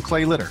 less than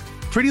clay litter.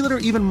 Pretty Litter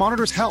even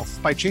monitors health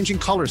by changing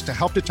colors to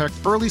help detect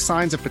early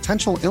signs of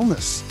potential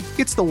illness.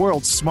 It's the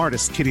world's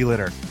smartest kitty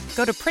litter.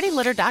 Go to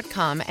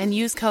prettylitter.com and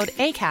use code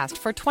ACAST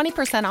for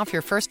 20% off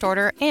your first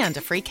order and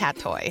a free cat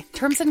toy.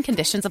 Terms and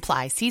conditions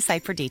apply. See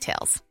site for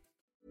details.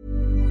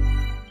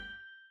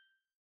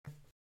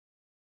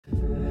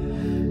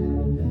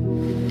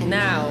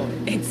 Now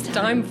it's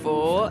time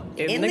for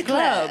In the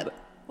Club.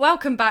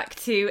 Welcome back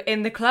to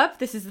In the Club.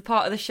 This is the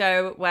part of the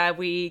show where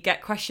we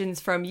get questions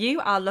from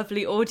you, our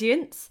lovely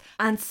audience.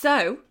 And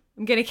so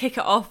I'm going to kick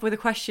it off with a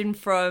question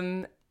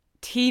from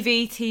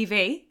TV.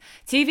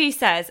 TV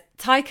says,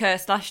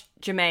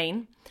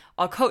 Taika/Jermaine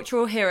are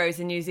cultural heroes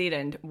in New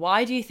Zealand.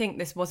 Why do you think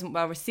this wasn't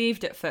well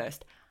received at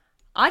first?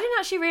 I didn't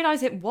actually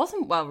realise it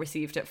wasn't well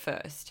received at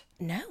first.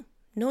 No,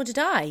 nor did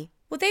I.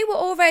 Well, they were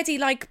already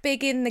like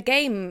big in the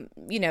game,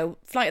 you know,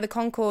 Flight of the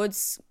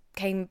Conchords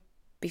came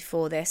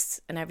before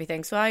this and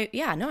everything. So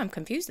I'm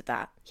confused at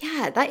that.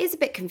 Yeah, that is a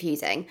bit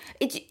confusing.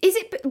 Is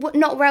it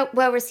not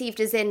well received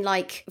as in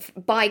like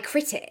by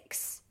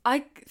critics?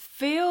 I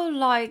feel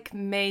like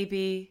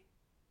maybe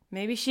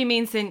she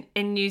means in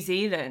New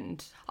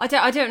Zealand. I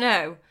don't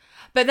know.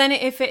 But then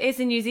if it is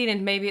in New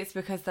Zealand, maybe it's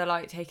because they're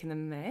like taking the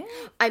mick.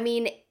 I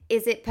mean,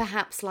 is it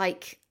perhaps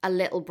like a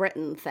Little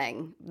Britain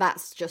thing?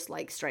 That's just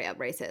like straight up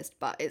racist,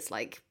 but it's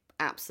like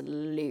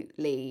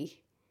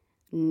absolutely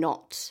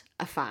not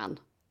a fan.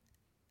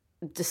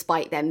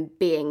 Despite them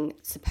being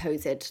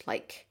supposed,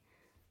 like,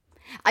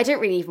 I don't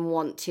really even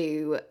want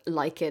to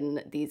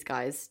liken these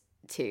guys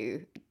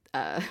to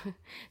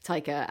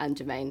Taika and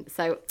Jermaine,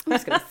 so I'm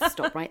just going to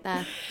stop right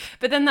there.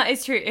 But then that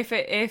is true. If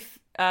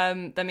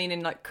they're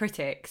meaning like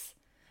critics,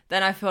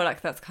 then I feel like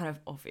that's kind of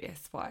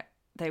obvious why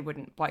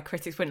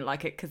critics wouldn't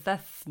like it because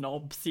they're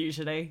snobs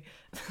usually.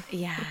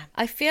 Yeah.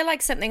 I feel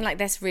like something like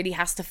this really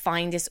has to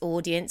find its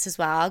audience as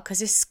well,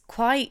 because it's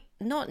quite,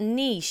 not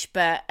niche,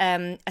 but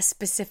a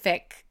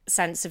specific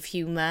sense of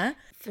humour.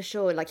 For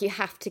sure, like you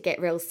have to get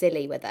real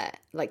silly with it.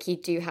 Like you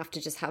do have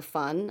to just have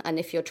fun. And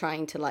if you're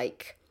trying to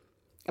like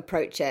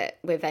approach it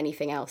with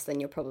anything else, then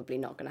you're probably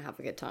not going to have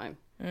a good time.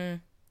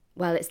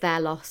 Well, it's their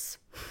loss.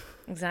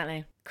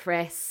 Exactly.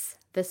 Chris,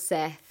 the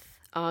Sith,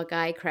 our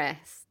guy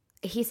Chris.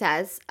 He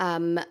says,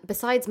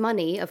 besides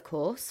money, of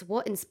course,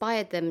 what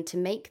inspired them to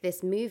make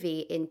this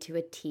movie into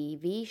a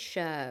TV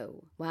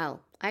show?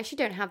 Well, I actually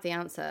don't have the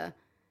answer,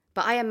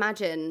 but I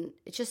imagine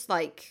it's just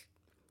like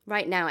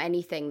right now,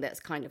 anything that's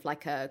kind of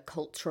like a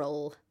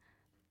cultural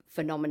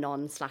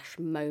phenomenon /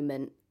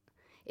 moment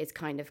is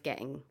kind of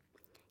getting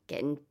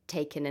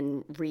taken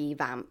and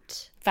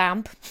revamped.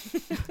 Vamp.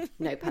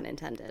 No pun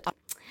intended.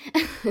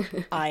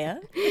 Aya.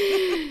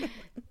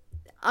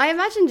 I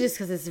imagine just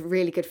because it's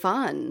really good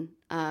fun.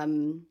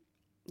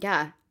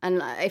 Yeah.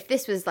 And if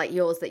this was like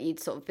yours that you'd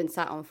sort of been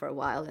sat on for a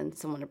while and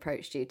someone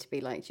approached you to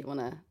be like, do you want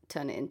to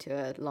turn it into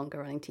a longer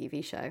running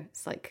TV show?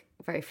 It's like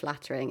very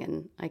flattering.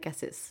 And I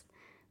guess it's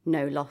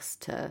no loss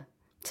to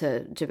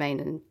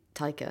Jermaine and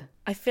Taika.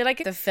 I feel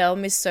like the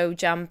film is so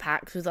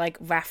jam-packed with like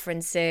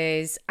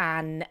references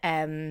and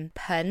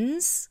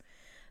puns.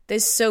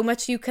 There's so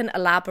much you can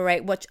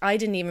elaborate, which I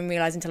didn't even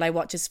realise until I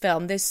watched this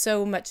film. There's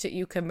so much that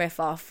you can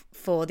riff off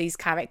for these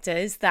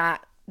characters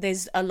that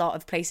there's a lot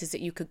of places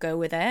that you could go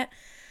with it.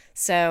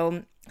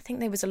 So I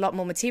think there was a lot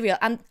more material.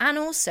 And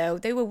also,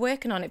 they were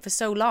working on it for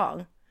so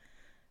long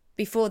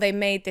before they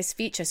made this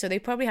feature. So they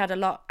probably had a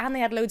lot, and they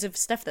had loads of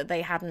stuff that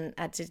they hadn't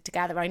edited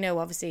together. I know,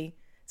 obviously,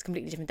 it's a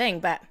completely different thing,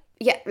 but...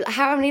 Yeah,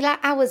 how many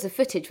hours of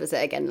footage was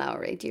it again,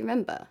 Lowry? Do you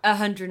remember?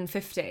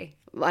 150.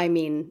 I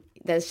mean,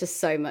 there's just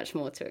so much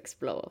more to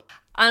explore.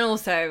 And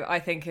also, I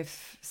think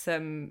if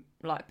some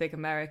like big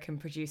American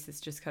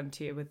producers just come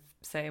to you with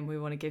saying, we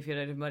want to give you a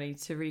load of money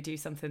to redo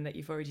something that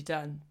you've already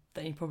done,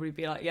 then you'd probably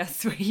be like,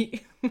 yes,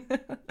 sweet.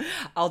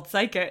 I'll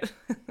take it.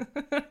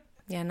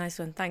 Yeah, nice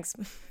one. Thanks.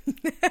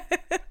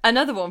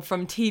 Another one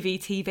from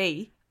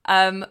TV.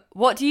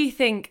 What do you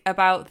think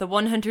about the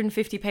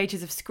 150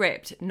 pages of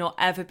script not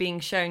ever being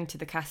shown to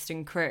the cast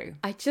and crew?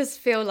 I just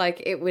feel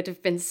like it would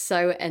have been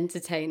so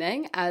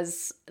entertaining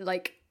as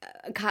like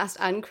a cast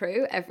and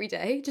crew every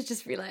day to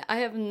just be like, I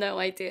have no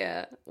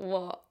idea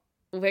what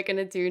we're going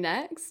to do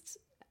next.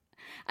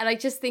 And I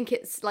just think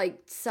it's like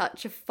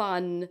such a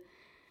fun,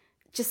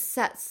 just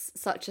sets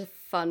such a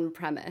fun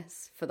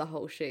premise for the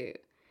whole shoot.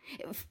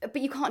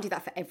 But you can't do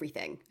that for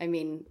everything. I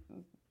mean,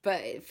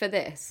 but for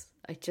this,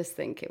 I just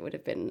think it would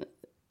have been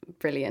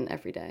brilliant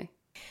every day.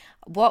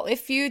 What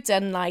if you'd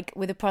done like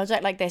with a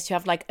project like this, you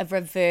have like a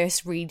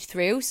reverse read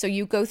through. So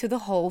you go through the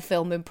whole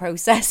filming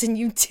process and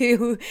you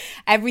do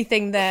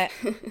everything that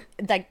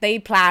like they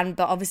plan,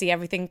 but obviously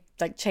everything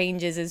like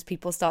changes as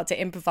people start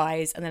to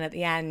improvise. And then at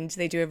the end,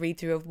 they do a read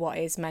through of what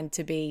is meant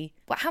to be.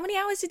 But how many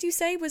hours did you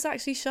say was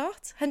actually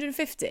shot?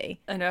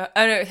 150? Oh no,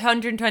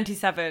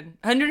 127,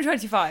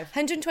 125.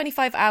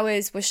 125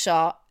 hours was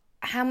shot.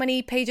 How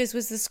many pages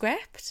was the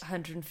script?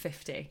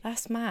 150.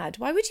 That's mad.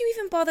 Why would you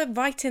even bother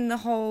writing the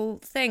whole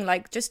thing?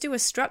 Like, just do a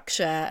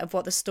structure of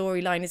what the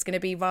storyline is going to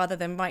be rather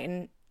than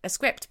writing a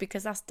script,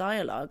 because that's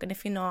dialogue. And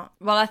if you're not...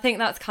 Well, I think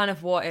that's kind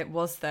of what it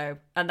was, though.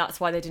 And that's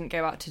why they didn't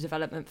go out to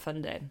development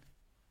funding.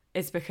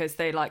 It's because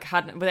they, like,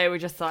 hadn't... They were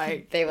just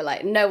like... They were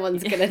like, no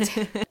one's going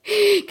to...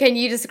 Can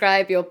you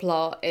describe your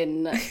plot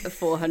in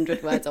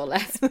 400 words or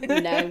less?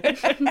 No.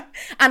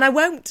 And I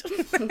won't.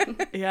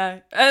 Yeah.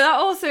 That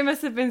also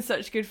must have been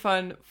such good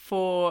fun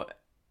for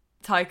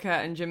Taika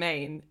and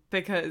Jermaine,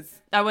 because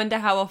I wonder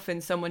how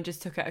often someone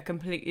just took it a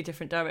completely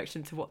different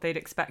direction to what they'd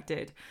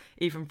expected,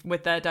 even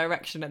with their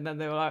direction, and then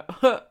they were like,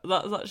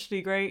 that's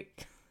actually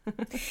great.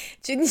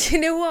 Do you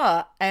know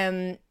what?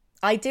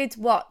 I did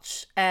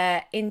watch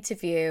an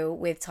interview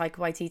with Taika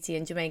Waititi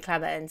and Jermaine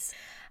Clements,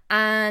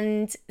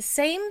 and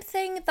same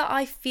thing that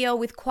I feel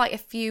with quite a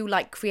few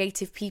like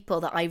creative people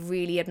that I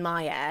really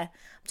admire.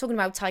 I'm talking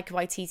about Taika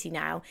Waititi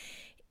now.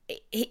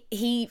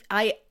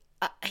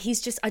 He's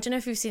just, I don't know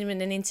if you've seen him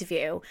in an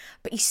interview,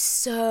 but he's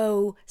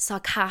so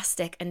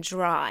sarcastic and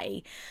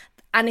dry.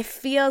 And it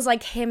feels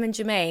like him and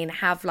Jermaine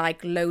have like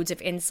loads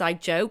of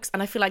inside jokes.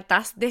 And I feel like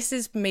this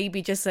is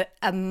maybe just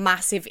a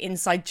massive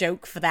inside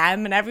joke for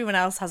them. And everyone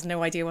else has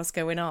no idea what's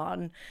going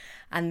on.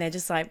 And they're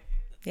just like,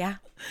 yeah.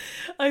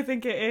 I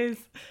think it is.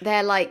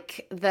 They're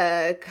like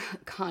the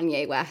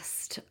Kanye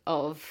West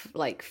of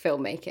like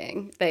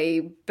filmmaking.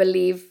 They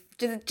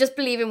just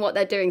believe in what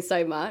they're doing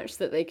so much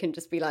that they can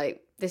just be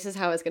like, this is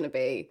how it's going to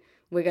be.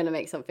 We're going to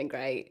make something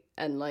great.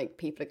 And like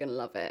people are going to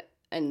love it.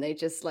 And they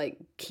just like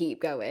keep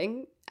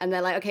going. And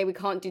they're like, okay, we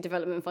can't do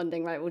development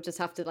funding, right? We'll just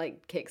have to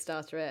like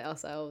Kickstarter it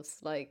ourselves.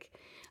 Like,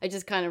 I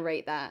just kind of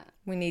rate that.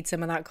 We need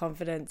some of that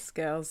confidence,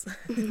 girls.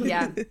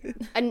 Yeah.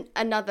 And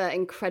another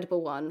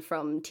incredible one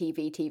from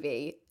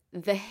TV.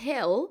 The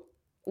hill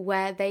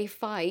where they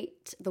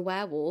fight the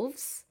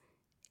werewolves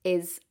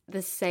is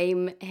the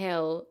same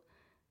hill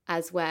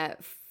as where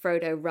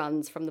Frodo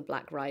runs from the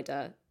Black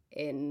Rider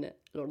in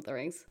Lord of the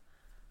Rings?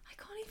 I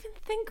can't even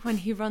think when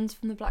he runs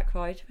from the Black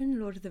Rider in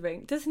Lord of the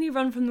Rings. Doesn't he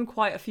run from them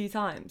quite a few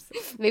times?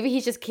 Maybe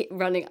he's just keep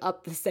running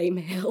up the same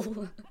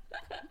hill.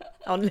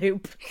 On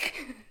loop.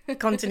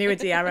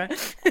 Continuity error.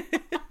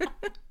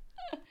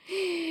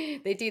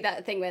 They do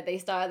that thing where they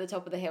start at the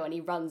top of the hill and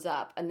he runs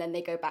up, and then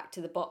they go back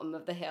to the bottom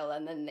of the hill,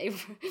 and then they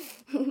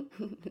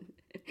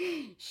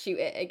shoot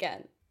it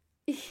again.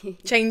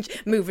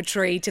 Move a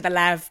tree to the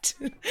left.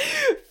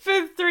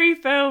 For 3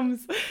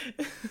 films.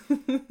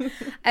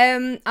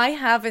 I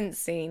haven't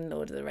seen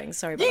Lord of the Rings.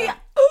 Sorry about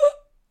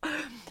that.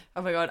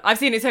 Oh my God. I've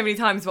seen it so many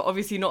times, but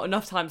obviously not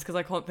enough times because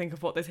I can't think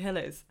of what this hill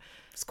is.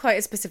 It's quite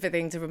a specific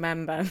thing to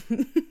remember.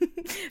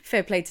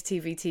 Fair play to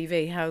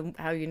TV,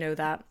 how you know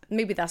that.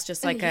 Maybe that's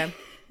just like a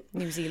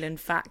New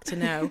Zealand fact to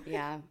know.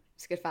 Yeah,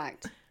 it's a good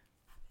fact.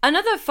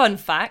 Another fun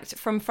fact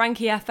from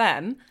Frankie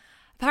FM.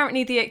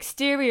 Apparently the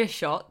exterior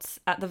shots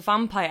at the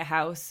vampire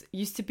house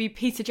used to be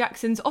Peter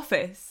Jackson's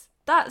office.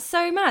 That's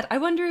so mad. I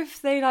wonder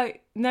if they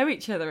know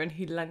each other and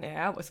he lent it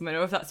out or something,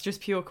 or if that's just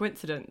pure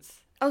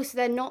coincidence. Oh, so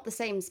they're not the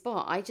same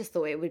spot. I just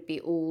thought it would be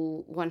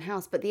all one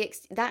house. But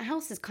that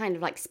house is kind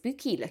of like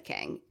spooky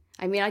looking.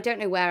 I mean, I don't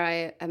know where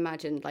I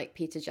imagined like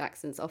Peter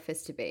Jackson's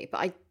office to be, but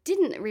I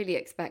didn't really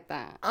expect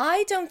that.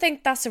 I don't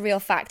think that's a real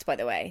fact, by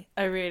the way.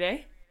 Oh,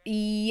 really?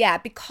 Yeah,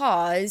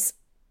 because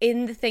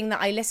in the thing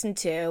that I listened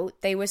to,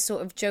 they were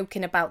sort of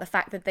joking about the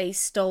fact that they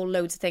stole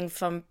loads of things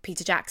from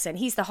Peter Jackson.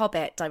 He's the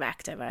Hobbit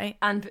director, right?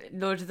 And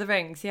Lord of the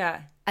Rings,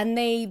 yeah. And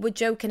they were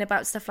joking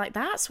about stuff like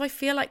that. So I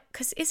feel like,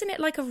 because isn't it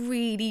like a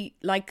really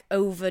like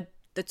over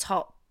the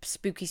top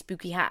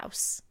spooky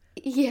house?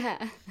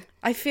 Yeah.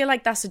 I feel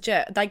like that's a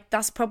joke. Like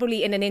that's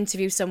probably in an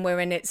interview somewhere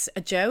and it's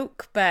a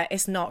joke, but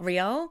it's not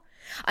real.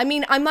 I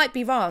mean, I might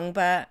be wrong,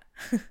 but...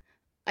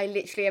 I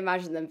literally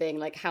imagine them being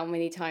like, how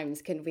many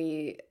times can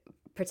we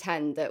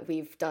pretend that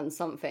we've done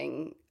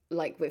something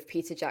like with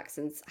Peter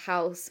Jackson's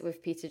house,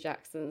 with Peter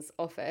Jackson's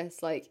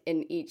office, like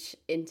in each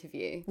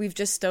interview? We've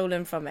just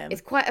stolen from him.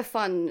 It's quite a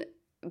fun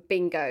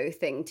bingo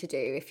thing to do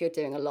if you're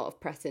doing a lot of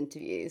press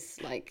interviews.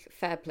 Like,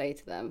 fair play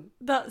to them.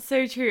 That's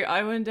so true.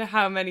 I wonder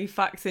how many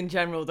facts in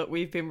general that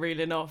we've been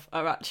reeling off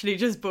are actually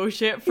just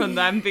bullshit from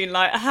them being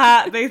like,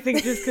 ha, they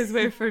think just because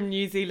we're from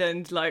New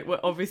Zealand, like we're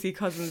obviously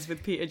cousins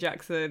with Peter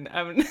Jackson.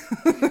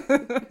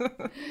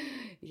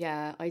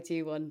 Yeah, I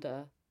do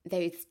wonder.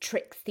 Those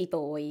tricksy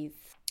boys.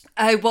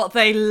 Oh, what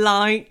they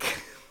like.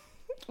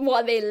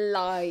 What they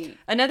like.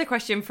 Another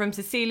question from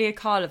Cecilia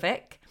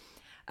Karlovic.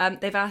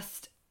 They've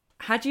asked,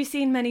 had you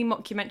seen many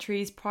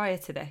mockumentaries prior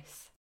to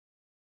this?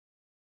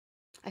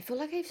 I feel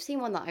like I've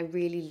seen one that I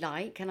really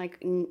like and I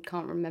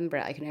can't remember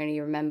it. I can only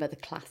remember the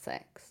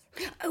classics.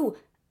 Oh,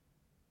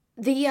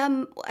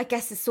 I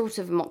guess it's sort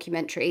of a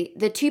mockumentary.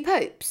 The Two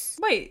Popes.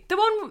 Wait, the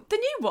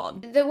new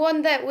one? The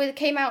one that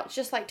came out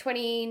just like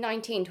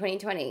 2019,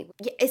 2020.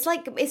 It's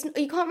like,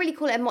 you can't really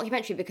call it a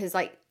mockumentary because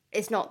like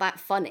it's not that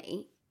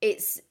funny.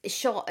 It's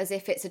shot as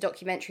if it's a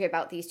documentary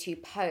about these two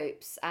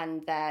popes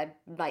and their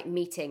like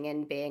meeting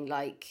and being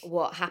like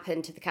what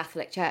happened to the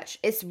Catholic Church.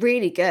 It's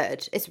really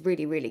good. It's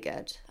really, really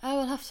good.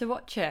 Oh, I'll have to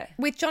watch it.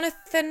 With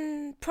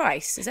Jonathan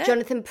Pryce, is it?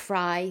 Jonathan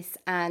Pryce,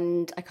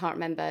 and I can't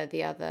remember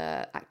the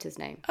other actor's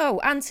name. Oh,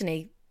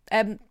 Anthony,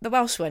 the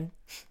Welsh one.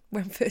 We're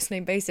on first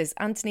name basis.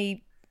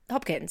 Anthony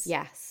Hopkins.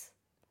 Yes.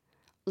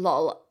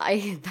 Lol.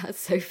 That's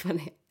so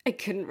funny. I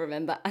couldn't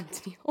remember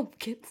Anthony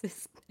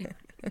Hopkins' name.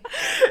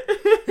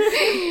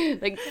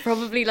 Like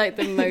probably like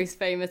the most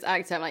famous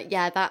actor. I'm like,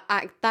 yeah,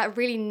 that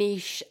really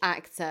niche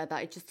actor that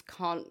I just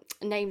can't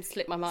name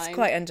slip my mind. It's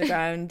quite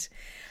underground.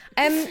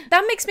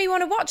 That makes me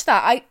want to watch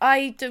that.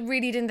 I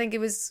really didn't think it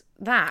was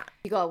that.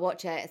 You gotta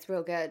watch it. It's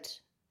real good.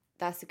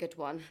 That's a good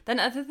one. Then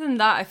other than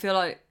that, I feel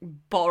like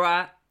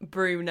Borat,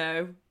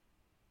 Bruno,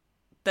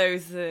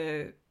 those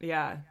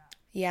yeah.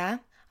 Yeah.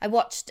 I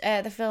watched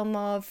the film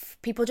of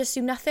People Just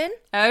Do Nothing.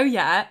 Oh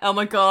yeah. Oh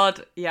my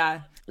God.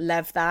 Yeah.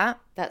 Love that.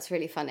 That's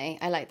really funny.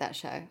 I like that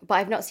show. But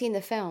I've not seen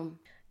the film.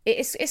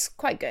 It's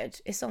quite good.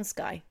 It's on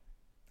Sky.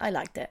 I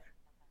liked it.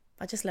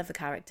 I just love the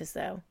characters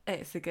though.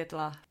 It's a good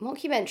laugh.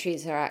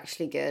 Mockumentaries are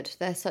actually good.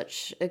 They're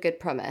such a good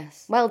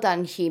premise. Well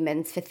done,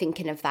 humans, for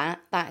thinking of that.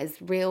 That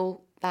is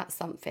real. That's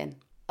something.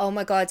 Oh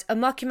my God. A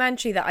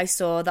mockumentary that I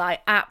saw that I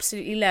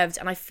absolutely loved,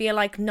 and I feel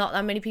like not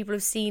that many people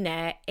have seen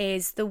it,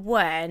 is the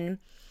one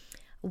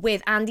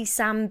with Andy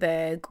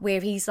Samberg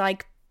where he's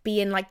like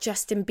being like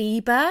Justin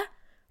Bieber.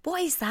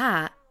 What is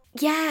that?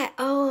 Yeah,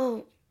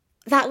 oh,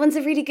 that one's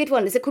a really good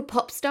one. Is it called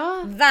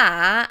Popstar?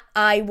 That,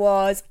 I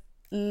was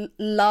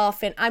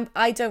laughing.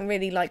 I don't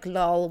really like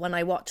lol when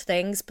I watch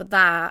things, but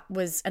that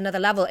was another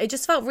level. It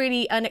just felt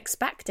really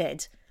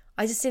unexpected.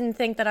 I just didn't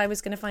think that I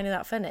was going to find it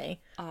that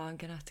funny. Oh, I'm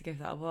going to have to give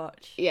that a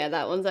watch. Yeah,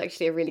 that one's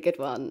actually a really good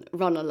one.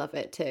 Ron will love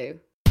it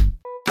too.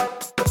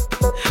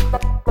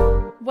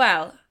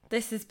 Well,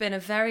 this has been a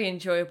very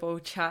enjoyable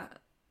chat,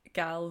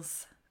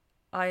 gals.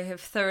 I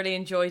have thoroughly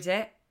enjoyed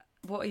it.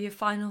 What are your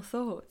final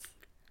thoughts?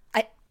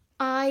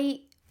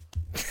 I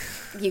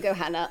You go,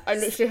 Hannah. I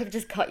literally have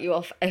just cut you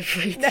off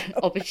every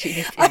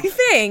opportunity. I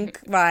think,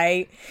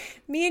 right,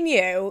 me and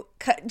you,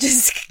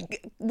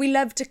 we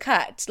love to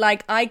cut.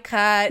 Like, I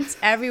cut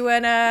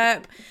everyone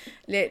up,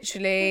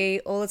 literally,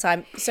 all the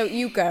time. So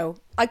you go.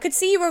 I could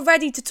see you were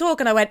ready to talk,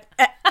 and I went,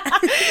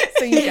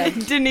 so you go.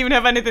 Didn't even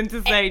have anything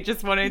to say,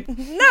 just wanted...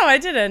 No, I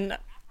didn't.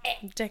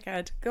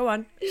 Dickhead. Go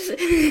on.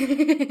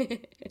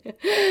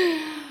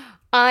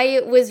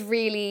 I was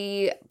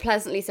really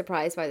pleasantly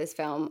surprised by this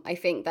film. I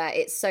think that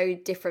it's so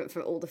different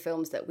from all the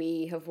films that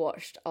we have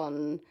watched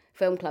on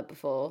Film Club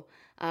before.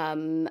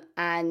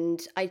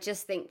 And I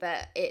just think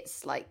that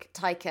it's like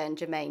Taika and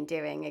Jermaine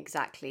doing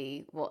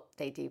exactly what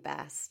they do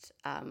best.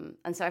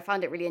 And so I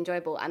found it really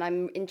enjoyable. And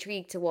I'm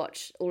intrigued to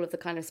watch all of the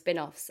kind of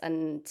spin-offs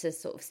and to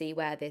sort of see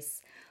where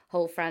this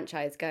whole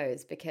franchise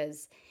goes,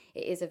 because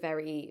it is a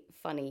very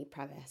funny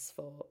premise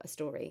for a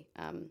story.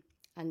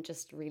 And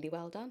just really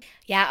well done.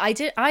 Yeah, I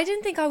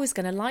didn't think I was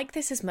going to like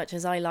this as much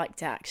as I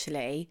liked it,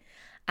 actually.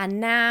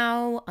 And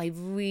now I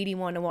really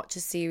want to watch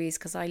a series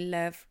because I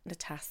love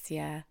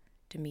Natasha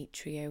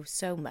Demetriou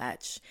so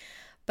much.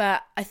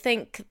 But I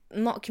think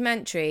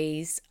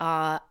mockumentaries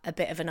are a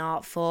bit of an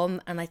art form,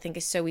 and I think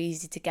it's so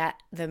easy to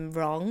get them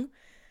wrong.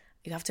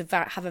 You have to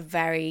have a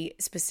very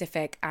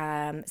specific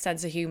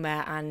sense of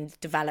humour and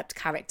developed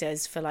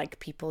characters for like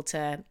people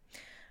to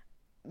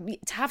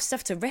have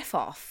stuff to riff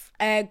off.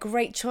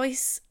 Great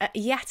choice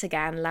yet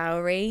again,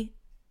 Lowry.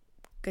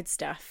 Good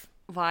stuff.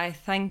 Why,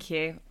 thank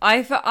you.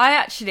 I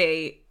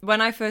actually, when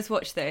I first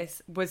watched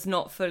this, was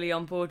not fully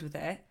on board with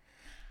it,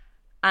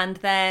 and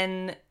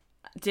then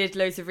did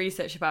loads of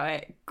research about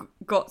it.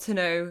 Got to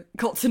know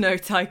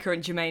Taika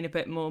and Jermaine a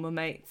bit more, my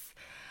mates,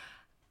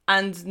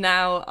 and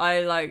now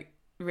I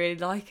really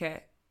like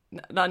it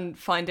and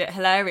find it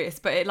hilarious.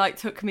 But it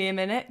took me a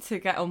minute to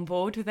get on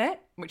board with it,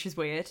 which is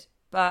weird.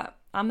 But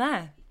I'm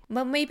there.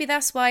 Well, maybe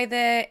that's why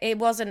it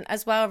wasn't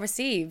as well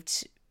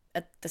received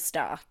at the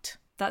start.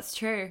 That's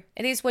true.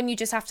 It is when you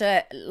just have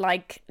to,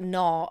 you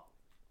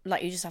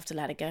just have to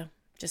let it go.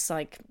 Just,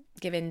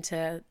 give in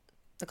to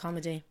the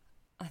comedy.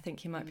 I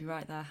think you might be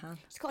right there, Han.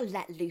 Just got to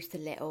let loose a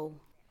little.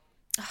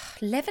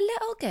 Live a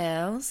little,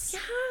 girls. You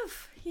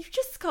have. You've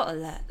just got to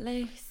let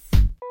loose.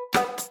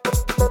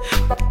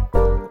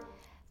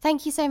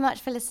 Thank you so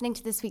much for listening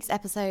to this week's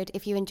episode.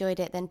 If you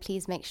enjoyed it, then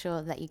please make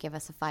sure that you give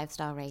us a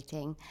 5-star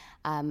rating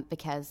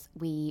because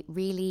we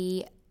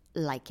really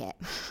like it.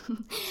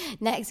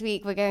 Next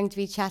week, we're going to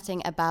be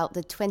chatting about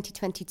the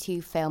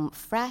 2022 film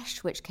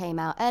Fresh, which came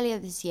out earlier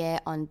this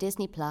year on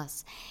Disney+.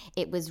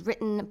 It was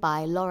written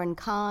by Lauren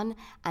Kahn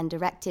and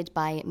directed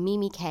by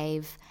Mimi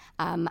Cave.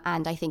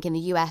 And I think in the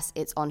US,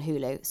 it's on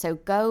Hulu. So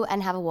go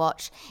and have a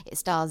watch. It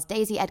stars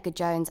Daisy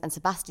Edgar-Jones and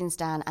Sebastian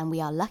Stan, and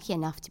we are lucky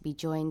enough to be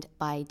joined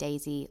by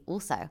Daisy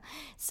also.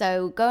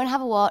 So go and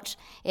have a watch.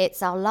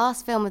 It's our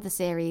last film of the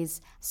series,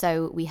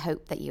 so we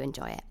hope that you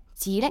enjoy it.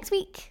 See you next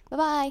week.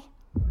 Bye-bye.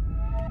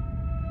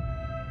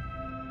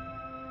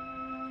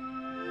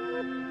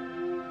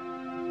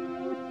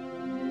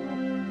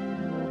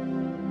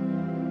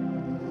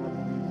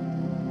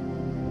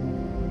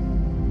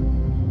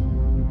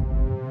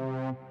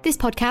 This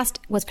podcast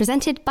was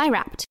presented by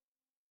Wrapped.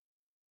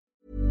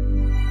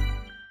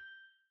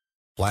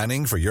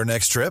 Planning for your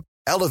next trip?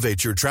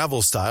 Elevate your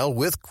travel style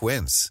with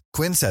Quince.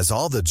 Quince has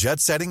all the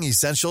jet-setting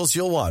essentials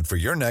you'll want for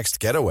your next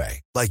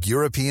getaway, like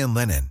European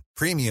linen,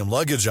 premium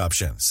luggage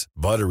options,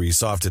 buttery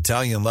soft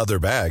Italian leather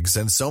bags,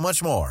 and so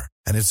much more.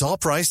 And it's all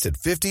priced at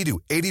 50 to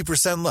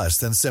 80% less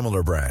than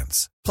similar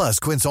brands. Plus,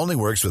 Quince only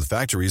works with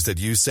factories that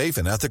use safe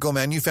and ethical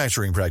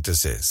manufacturing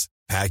practices.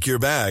 Pack your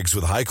bags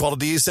with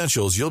high-quality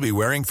essentials you'll be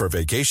wearing for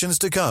vacations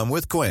to come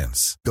with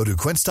Quince. Go to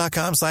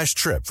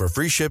quince.com/trip for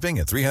free shipping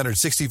and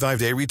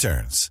 365-day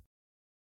returns.